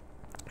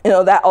 you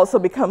know, that also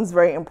becomes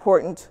very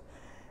important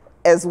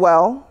as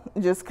well.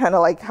 Just kind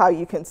of like how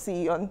you can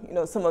see on, you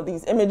know, some of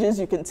these images,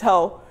 you can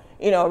tell,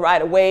 you know,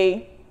 right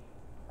away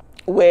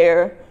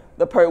where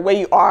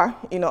you are,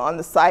 you know, on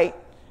the site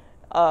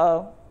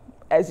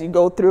as you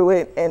go through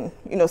it, and,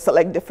 you know,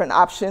 select different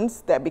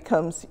options. That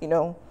becomes, you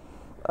know,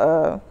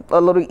 a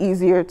little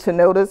easier to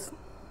notice.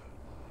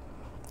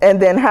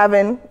 And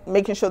then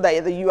making sure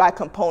that the UI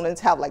components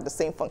have, like, the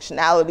same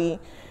functionality,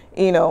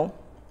 you know,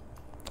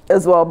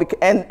 as well.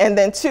 And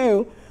then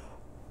two,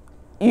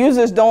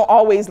 users don't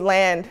always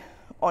land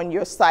on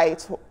your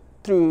site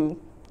through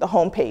the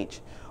home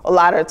page. A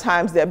lot of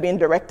times they're being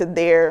directed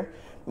there,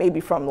 maybe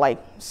from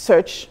like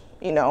search,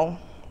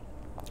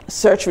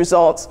 search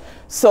results.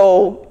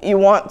 So you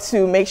want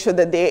to make sure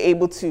that they're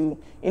able to,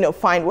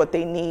 find what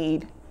they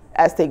need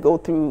as they go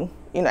through,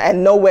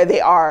 and know where they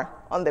are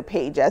on the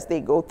page as they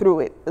go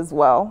through it as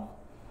well.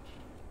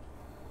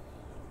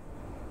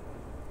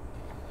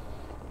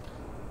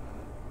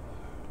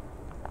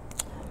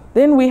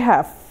 Then we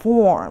have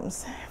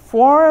forms.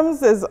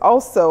 Forms is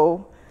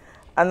also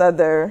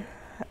another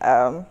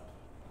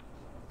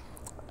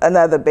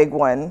big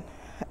one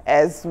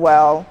as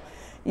well.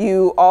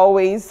 You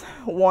always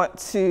want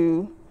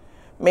to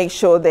make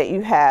sure that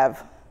you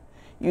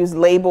use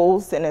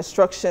labels and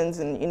instructions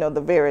and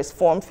the various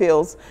form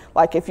fields.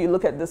 Like if you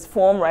look at this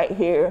form right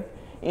here,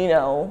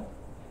 you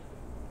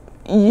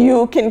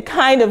can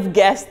kind of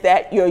guess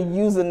that your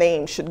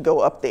username should go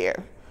up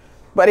there.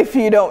 But if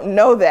you don't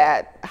know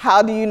that,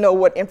 how do you know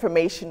what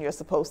information you're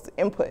supposed to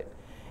input?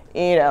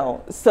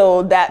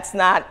 So that's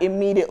not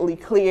immediately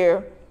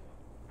clear.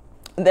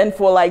 Then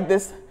for like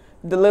this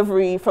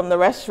delivery from the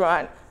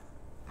restaurant,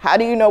 how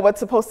do you know what's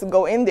supposed to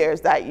go in there?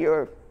 Is that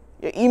your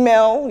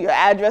email, your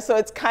address? So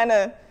it's kind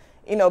of,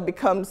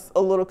 becomes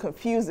a little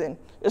confusing.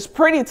 It's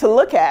pretty to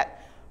look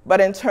at,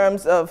 but in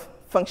terms of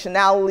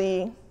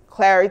functionality,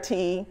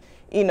 clarity,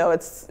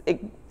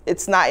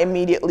 it's not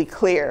immediately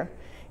clear,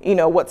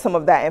 what some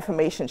of that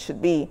information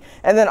should be.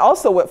 And then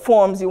also with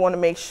forms, you want to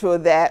make sure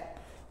that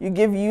you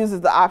give users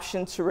the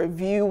option to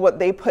review what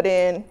they put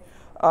in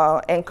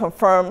and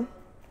confirm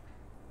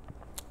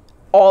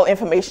all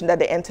information that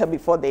they enter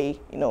before they,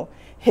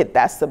 hit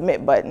that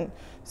submit button.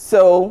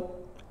 So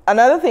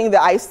another thing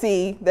that I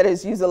see that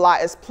is used a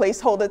lot is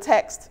placeholder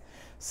text.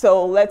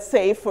 So let's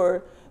say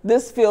for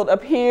this field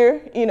up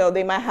here,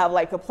 they might have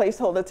like a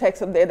placeholder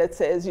text up there that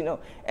says,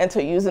 enter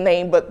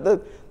username. But the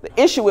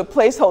issue with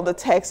placeholder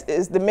text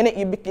is the minute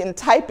you begin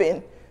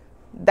typing,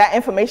 that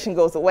information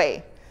goes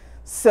away.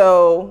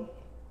 So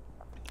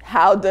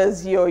how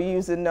does your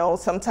user know?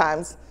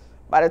 Sometimes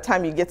by the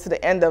time you get to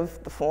the end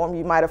of the form,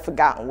 you might have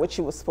forgotten what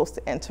you were supposed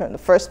to enter in the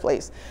first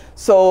place.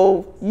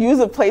 So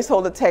use of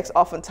placeholder text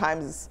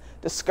oftentimes is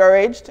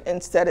discouraged.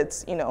 Instead,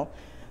 it's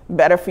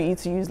better for you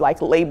to use like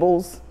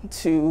labels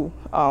to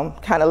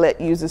kind of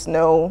let users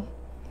know,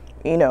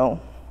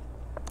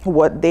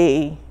 what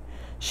they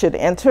should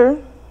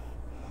enter.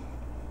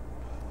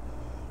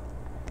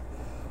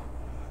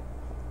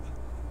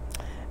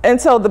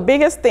 And so the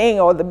biggest thing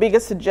or the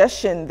biggest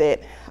suggestion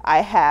that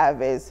I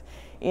have is,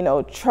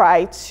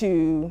 try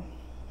to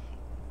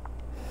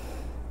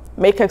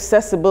make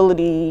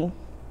accessibility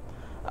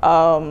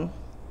a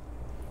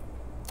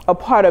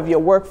part of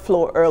your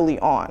workflow early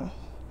on.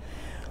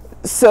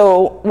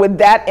 So with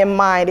that in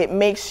mind, it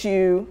makes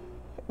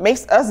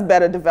us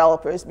better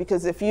developers,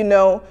 because if you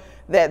know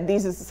that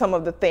these are some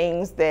of the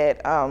things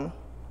that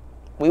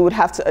we would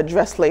have to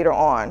address later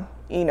on,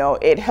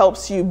 it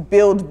helps you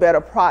build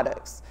better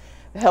products.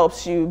 It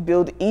helps you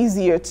build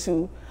easier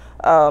to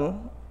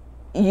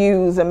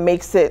use and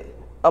makes it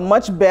a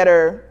much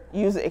better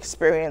user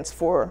experience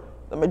for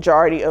the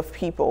majority of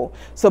people.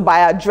 So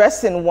by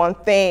addressing one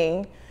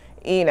thing,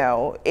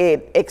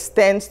 it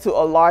extends to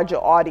a larger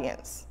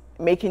audience,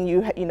 making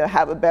you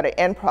have a better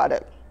end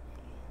product.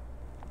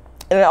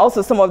 And then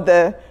also some of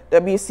the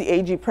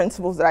WCAG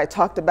principles that I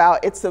talked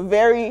about, it's a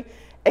very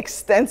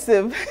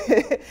extensive,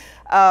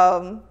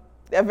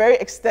 they're very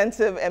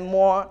extensive and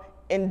more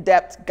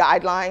in-depth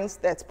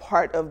guidelines that's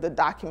part of the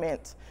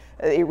document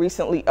they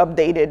recently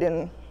updated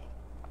in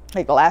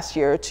like the last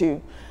year or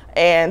two.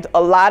 And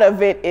a lot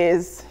of it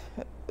is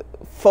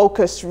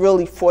focused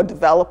really for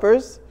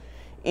developers,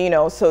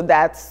 so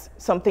that's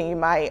something you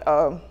might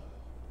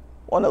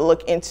want to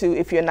look into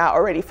if you're not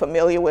already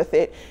familiar with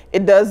it.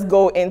 It does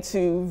go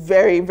into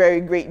very,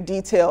 very great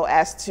detail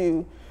as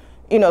to,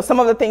 some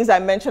of the things I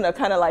mentioned are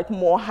kind of like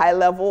more high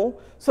level.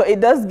 So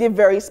it does give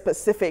very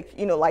specific,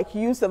 like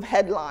use of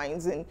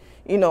headlines and,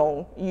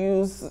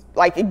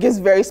 it gives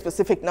very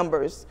specific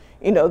numbers,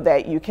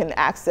 that you can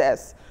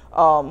access,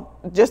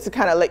 just to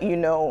kind of let you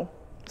know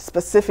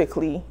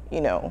specifically,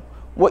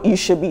 what you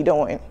should be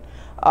doing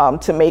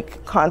to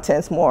make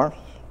contents more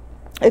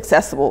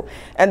accessible.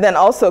 And then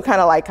also,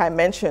 kind of like I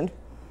mentioned,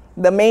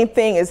 the main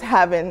thing is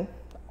having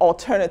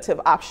alternative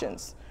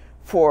options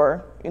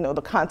for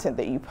the content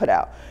that you put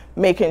out,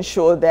 making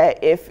sure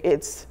that if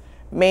it's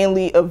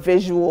mainly a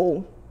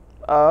visual,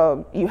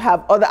 you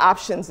have other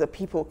options that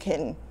people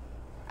can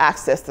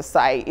access the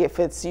site. If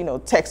it's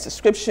text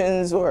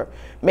descriptions, or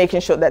making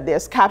sure that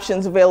there's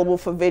captions available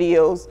for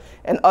videos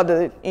and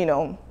other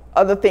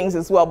other things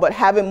as well, but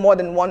having more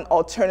than one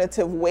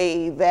alternative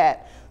way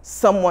that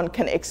someone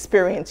can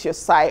experience your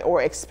site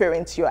or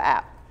experience your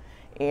app.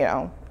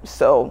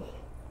 So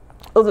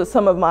those are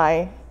some of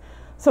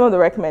the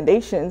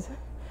recommendations.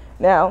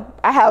 Now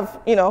I have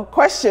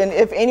question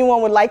if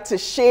anyone would like to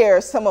share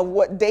some of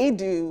what they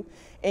do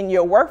in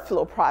your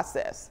workflow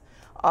process.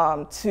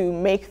 to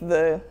make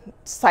the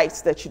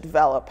sites that you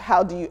develop?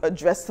 How do you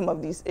address some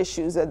of these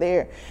issues? Are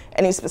there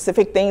any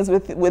specific things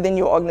within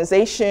your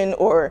organization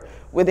or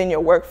within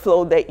your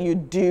workflow that you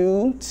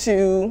do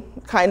to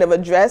kind of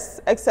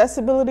address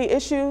accessibility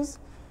issues?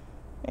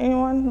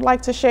 Anyone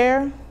like to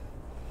share?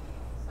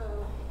 So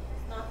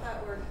it's not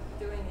that we're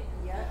doing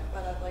it yet,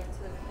 but I'd like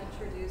to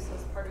introduce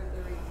as part of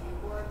the review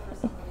board for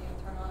some of the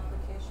internal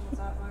applications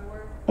at my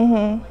work,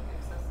 like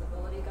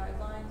accessibility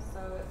guidelines.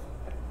 So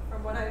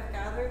from what I've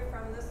gathered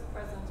from this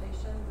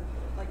presentation,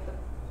 like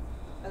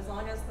as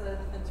long as the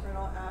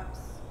internal apps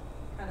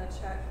kind of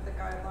check the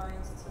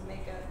guidelines to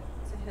make it,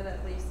 to hit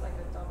at least like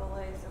a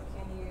AA. So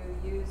can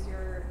you use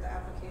the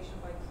application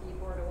by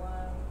keyboard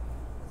alone?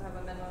 Does it have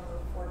a minimum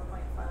of 4.5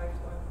 to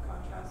 1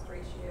 contrast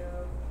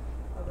ratio?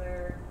 Are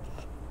there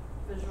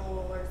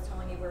visual alerts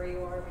telling you where you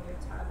are when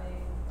you're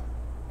tabbing?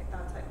 Like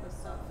that type of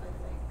stuff, I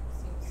think,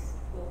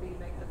 will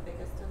make the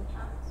biggest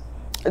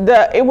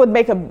impact. It would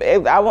make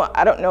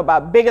I don't know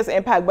about biggest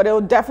impact, but it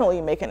will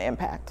definitely make an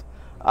impact.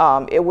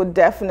 It would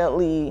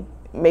definitely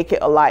make it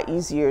a lot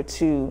easier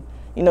to,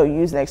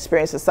 use and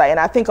experience the site. And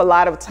I think a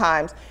lot of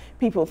times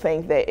people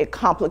think that it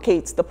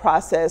complicates the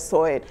process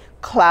or it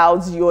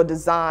clouds your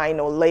design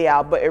or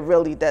layout, but it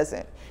really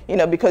doesn't.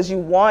 Because you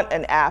want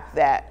an app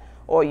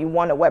or you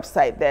want a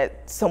website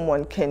that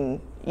someone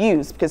can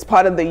use, because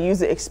part of the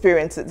user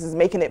experience is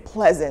making it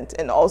pleasant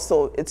and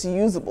also it's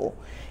usable.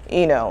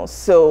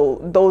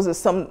 So those are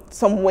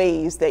some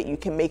ways that you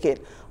can make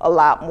it a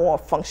lot more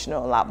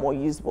functional, a lot more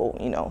usable,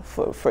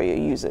 for your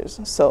users.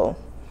 So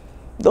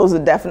those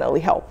would definitely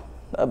help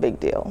a big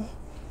deal.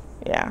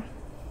 Yeah.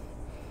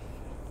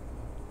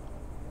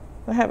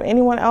 Have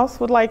anyone else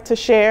would like to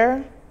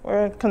share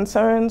or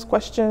concerns,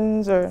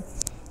 questions, or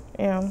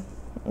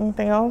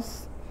anything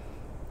else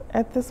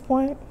at this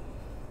point?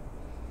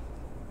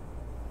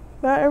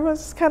 No, everyone's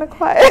just kind of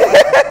quiet.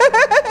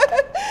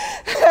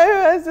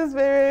 Everyone's just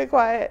very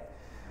quiet.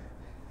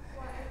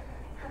 Well,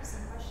 I have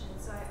some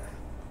questions. So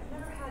I've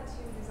never had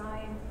to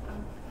design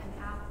an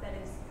app that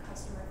is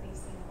customer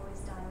facing. I've always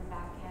done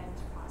back end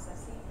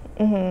processing.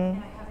 And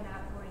I have an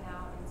app going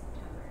out in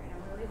September, and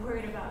I'm really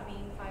worried about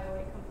being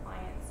 508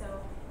 compliant. So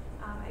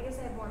I guess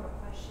I have more of a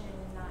question,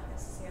 not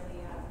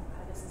necessarily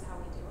this is how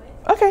we do it.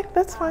 Okay,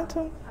 that's fine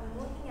too. I'm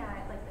looking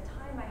at like the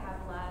time I have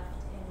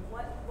left and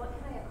what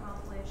can I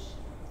accomplish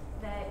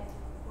that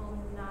will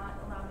not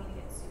allow me to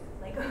get sued?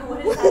 Like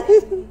what is that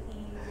MVP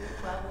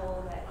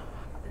level that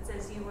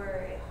says you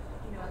were,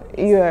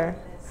 You are.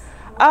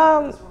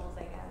 Those rules,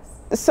 I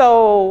guess.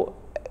 So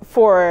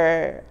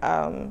for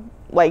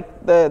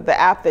like the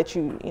app that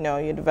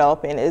you're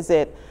developing,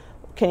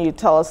 can you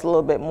tell us a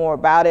little bit more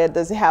about it?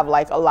 Does it have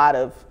like a lot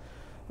of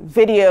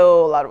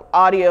video, a lot of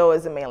audio?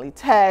 Is it mainly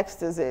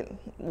text?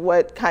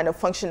 What kind of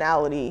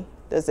functionality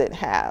does it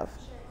have?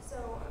 Sure.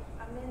 So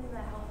I'm in the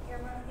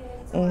healthcare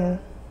market, so we're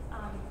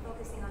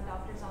focusing on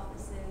doctors'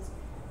 offices.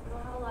 We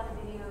don't have a lot of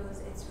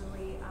videos. It's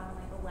really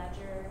like a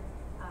ledger.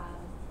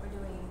 We're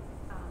doing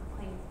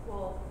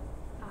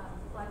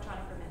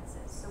electronic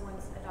remittances. So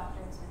once a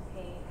doctor has been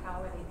paid, how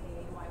were they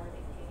paid? Why were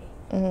they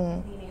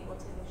paid? Being able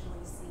to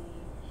visually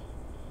see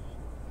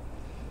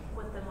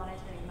what the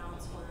monetary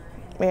amounts were.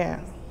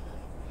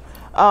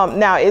 And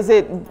now, is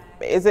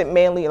it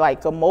mainly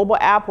like a mobile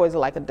app or is it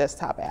like a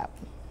desktop app?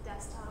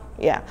 Desktop.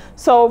 Yeah.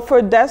 So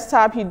for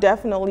desktop, you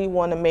definitely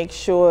want to make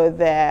sure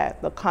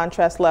that the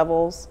contrast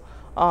levels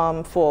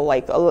for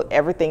like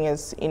everything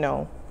is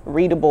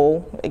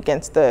readable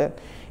against the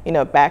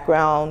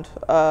background.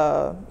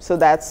 So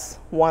that's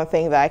one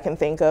thing that I can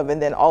think of,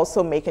 and then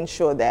also making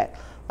sure that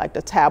like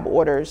the tab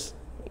orders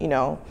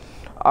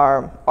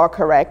are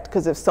correct,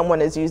 because if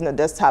someone is using a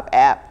desktop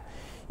app,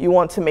 you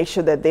want to make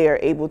sure that they are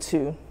able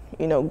to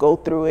go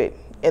through it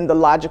in the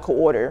logical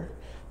order.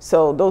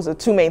 So those are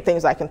two main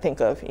things I can think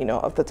of,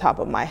 off the top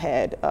of my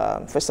head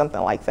for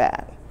something like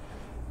that.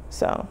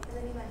 So. And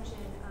then you mentioned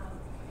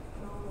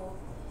mobile.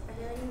 Are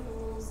there any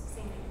rules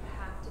saying that you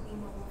have to be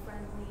mobile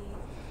friendly?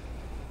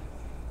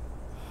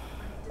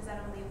 Or does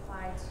that only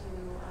apply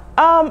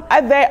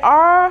to? There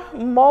are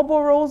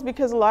mobile rules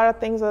because a lot of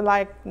things are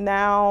like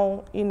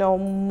now,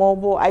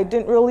 mobile. I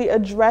didn't really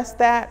address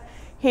that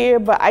here,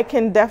 but I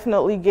can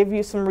definitely give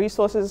you some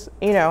resources,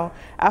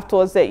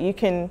 afterwards that you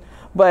can.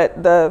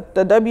 But the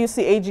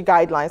WCAG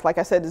guidelines, like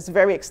I said, is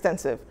very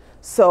extensive.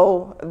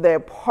 So they're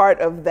part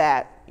of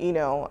that,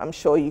 I'm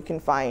sure you can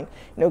find,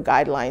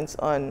 guidelines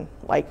on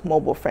like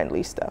mobile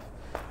friendly stuff.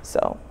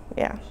 So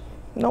yeah,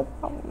 no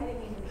problem. I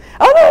didn't mean to.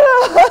 Oh,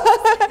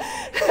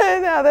 no.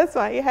 No, that's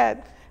fine. You have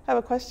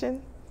a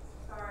question?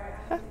 Sorry,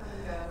 I have to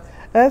go.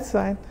 That's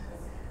fine.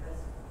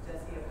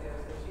 That's Jessie up there,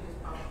 so she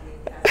just prompted me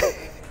to ask a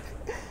question.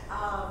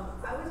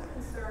 I was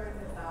concerned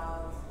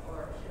about, or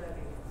should I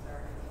be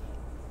concerned,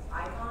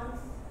 icons.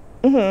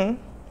 We're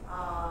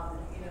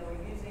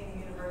using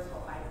universal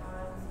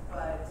icons,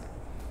 but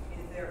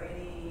is there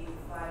any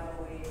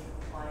 508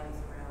 compliance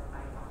around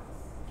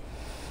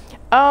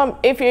icons?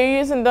 If you're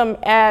using them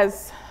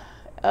as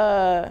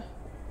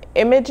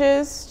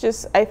images,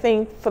 just I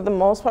think for the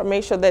most part,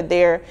 make sure that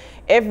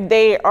if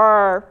they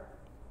are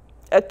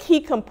a key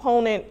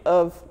component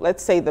of,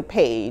 let's say, the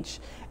page,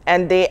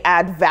 and they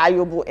add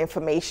valuable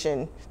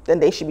information, then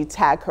they should be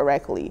tagged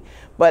correctly.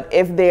 But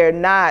if they're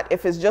not,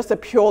 if it's just a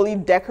purely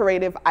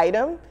decorative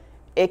item,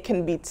 it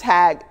can be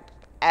tagged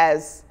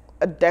as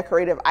a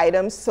decorative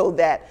item so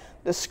that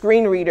the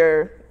screen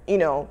reader, you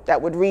know,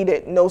 that would read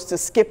it knows to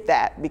skip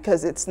that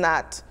because it's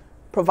not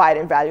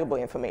providing valuable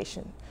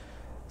information.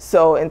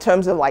 So in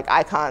terms of like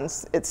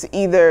icons, it's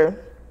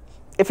either,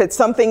 if it's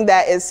something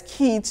that is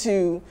key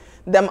to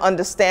them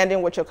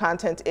understanding what your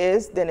content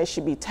is, then it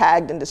should be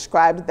tagged and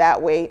described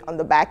that way on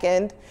the back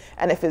end.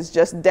 And if it's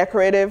just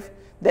decorative,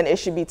 then it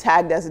should be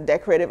tagged as a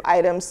decorative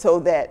item so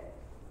that,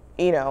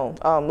 you know,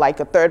 like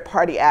a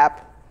third-party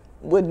app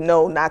would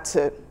know not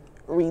to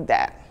read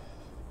that.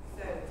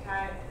 So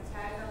tag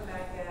on the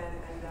back end,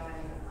 and then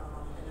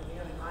we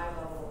have an eye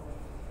level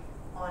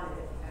on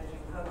it as you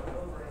hover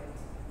over it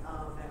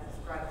that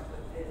describes what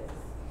it is.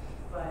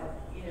 But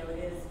you know,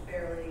 it is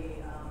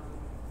fairly,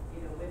 you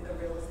know, with the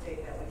real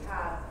estate that we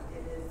have,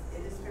 it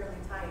is fairly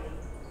tiny.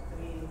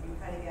 I mean, you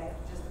kind of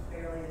get just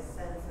barely a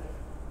sense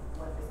of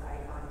what this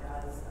icon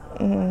does.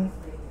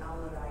 Obviously, the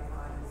download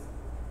icon is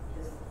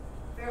just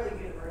fairly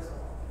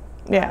universal.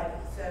 Yeah.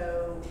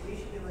 So we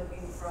should be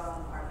looking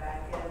from our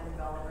back-end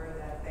developer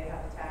that they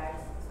have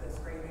tags so the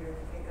screen reader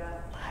can pick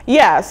up.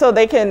 Yeah, so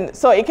they can,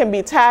 so it can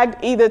be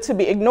tagged either to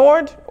be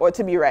ignored or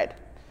to be read.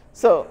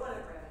 So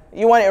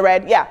you want it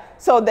read, yeah.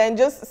 So then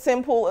just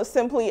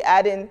simply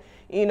add in,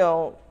 you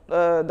know,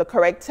 the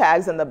correct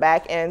tags in the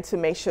back end to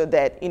make sure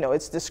that, you know,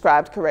 it's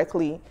described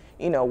correctly,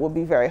 you know, will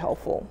be very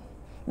helpful.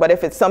 But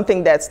if it's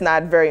something that's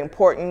not very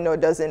important or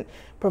doesn't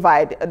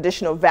provide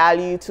additional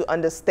value to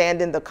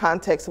understanding the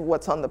context of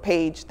what's on the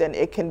page, then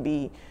it can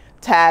be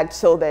tagged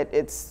so that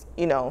it's,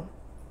 you know,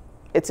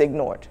 it's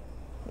ignored.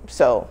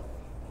 So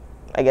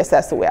I guess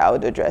that's the way I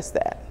would address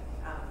that.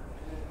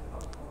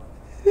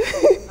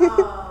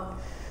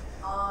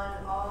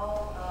 On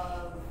all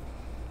of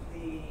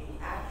the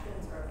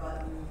actions or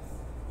buttons,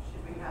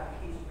 should we have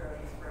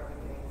keystrokes for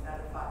everything? Is that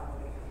a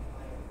 5-way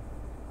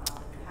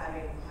complaint?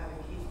 Having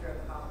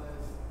keystroke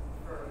combos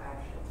for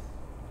actions?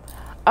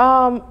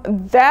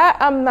 That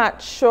I'm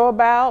not sure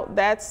about.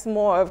 That's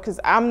more of, because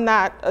I'm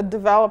not a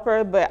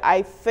developer, but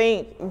I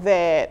think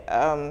that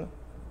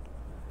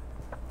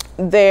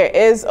there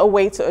is a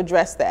way to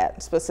address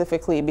that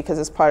specifically because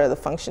it's part of the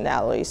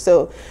functionality.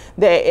 So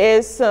there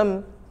is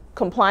some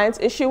compliance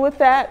issue with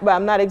that, but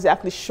I'm not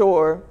exactly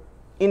sure,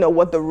 you know,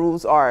 what the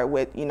rules are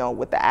with, you know,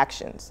 with the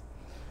actions,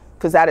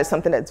 because that is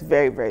something that's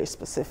very, very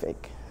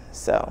specific.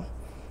 So,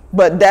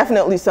 but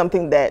definitely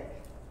something that,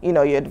 you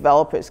know, your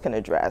developers can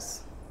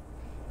address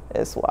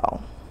as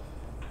well.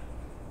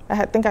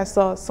 I think I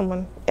saw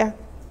someone, yeah,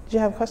 did you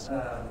have a question?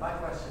 My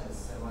question is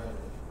similar,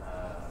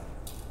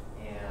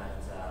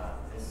 and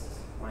this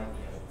might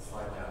be a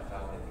slightly off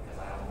topic because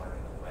I don't work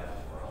in the web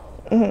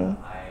world.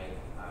 I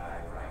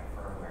write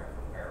firmware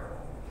for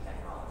wearable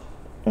technology.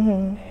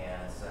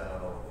 And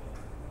so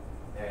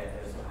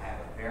I have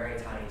a very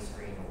tiny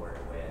screen to work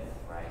with,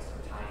 right? So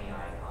tiny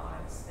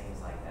icons, things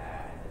like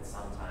that. And then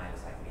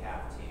sometimes like we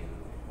have to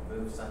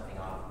remove something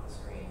off the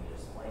screen to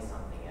display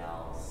something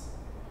else.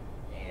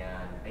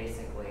 And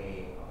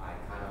basically, I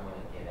kind of want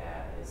to get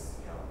at is,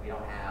 you know, we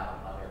don't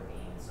have other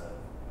means of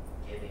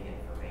giving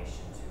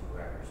information to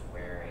whoever's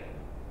wearing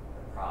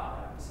the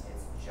product.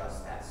 It's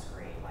just that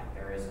screen. Like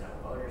there is no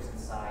motors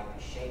inside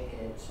to shake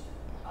it.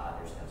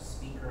 There's no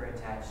speaker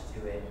attached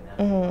to it,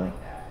 nothing like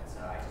that. And so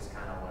I just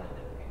kind of wanted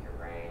to pick your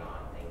brain on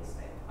things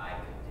that I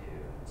could do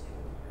to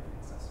improve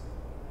accessibility.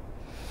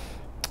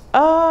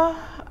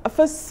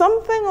 For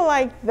something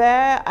like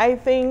that, I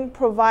think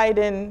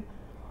providing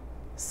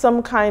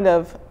some kind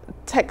of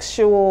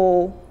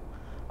textual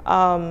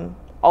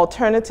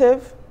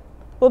alternative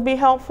would be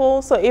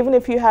helpful. So even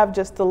if you have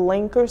just a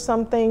link or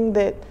something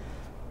that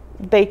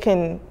they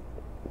can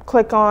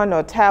click on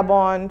or tab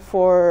on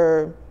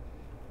for,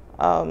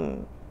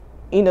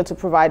 you know, to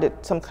provide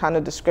it some kind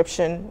of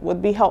description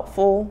would be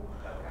helpful.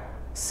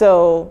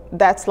 So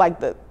that's like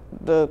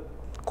the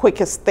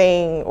quickest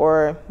thing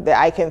or that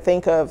I can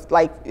think of.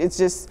 Like it's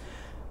just,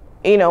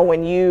 you know,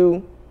 when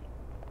you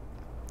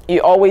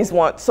always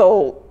want,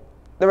 so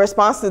the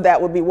response to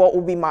that would be, what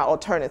would be my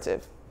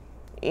alternative,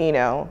 you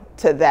know,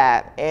 to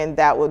that? And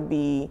that would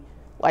be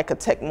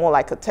like more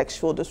like a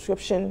textual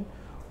description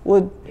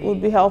would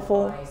be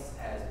helpful. The device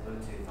has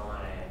Bluetooth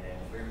on it, and then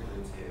through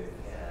Bluetooth,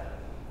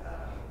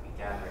 we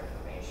gather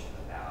information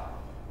about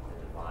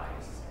the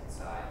device. And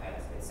so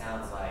it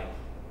sounds like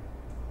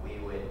we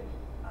would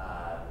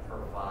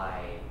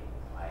provide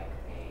like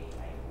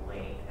a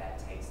link that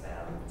takes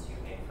them to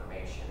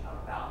information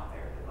about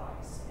their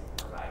device and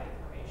provide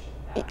information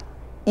that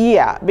way.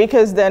 Yeah,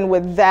 because then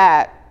with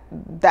that,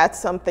 that's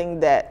something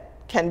that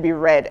can be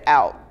read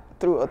out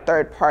through a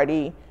third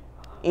party,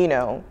 you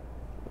know,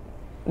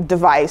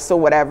 device or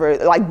whatever,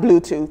 like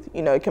Bluetooth,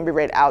 you know, it can be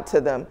read out to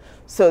them.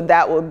 So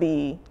that would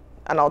be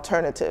an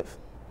alternative,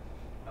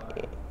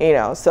 you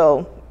know,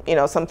 so, you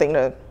know, something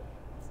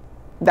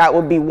that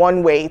would be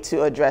one way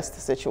to address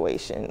the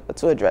situation,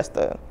 to address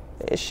the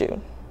issue.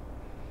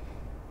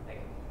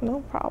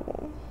 No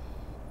problem.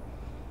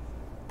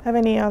 Have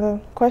any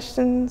other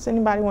questions?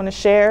 Anybody want to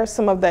share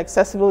some of the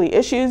accessibility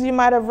issues you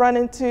might have run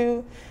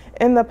into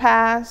in the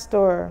past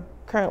or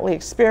currently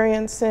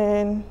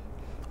experiencing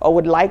or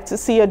would like to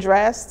see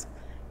addressed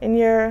in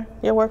your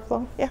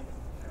workflow? Yeah.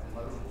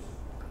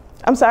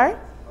 I'm sorry?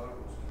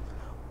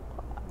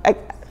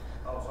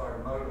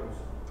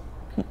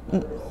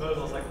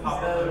 Modals like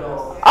pop-up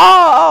modals.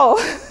 Oh.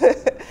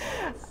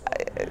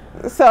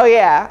 So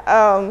yeah.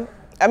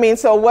 I mean,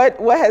 so what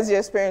has your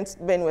experience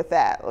been with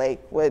that?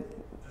 Like what?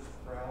 Just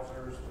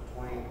browsers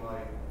between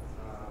like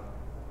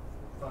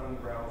phone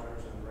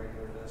browsers and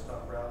regular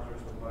desktop browsers.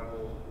 The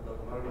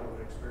modal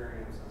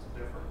experience is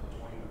different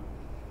between them.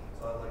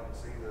 So I'd like to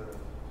see the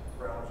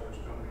browsers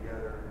come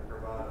together and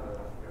provide a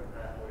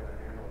pathway to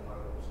handle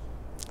modals.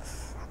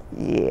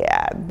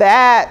 Yeah,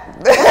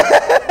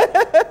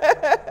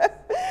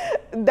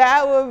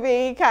 that would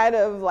be kind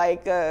of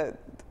like a,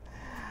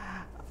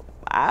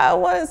 I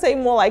want to say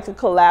more like a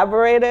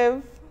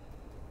collaborative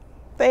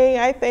thing,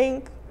 I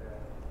think.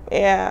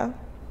 Yeah.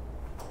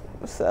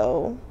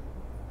 So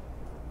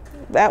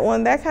that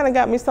kind of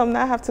got me something.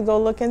 I have to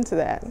go look into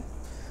that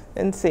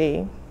and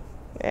see.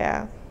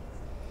 Yeah.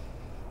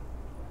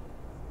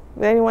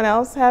 Does anyone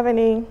else have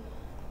any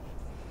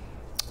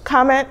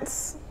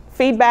comments,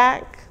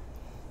 feedback?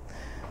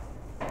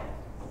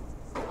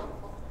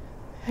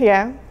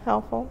 Yeah,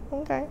 helpful.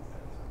 Okay.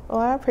 Well,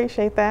 I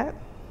appreciate that.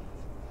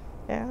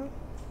 Yeah.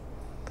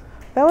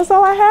 That was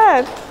all I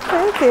had.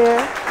 Thank you.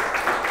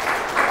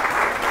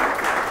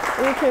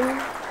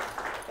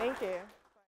 Thank you.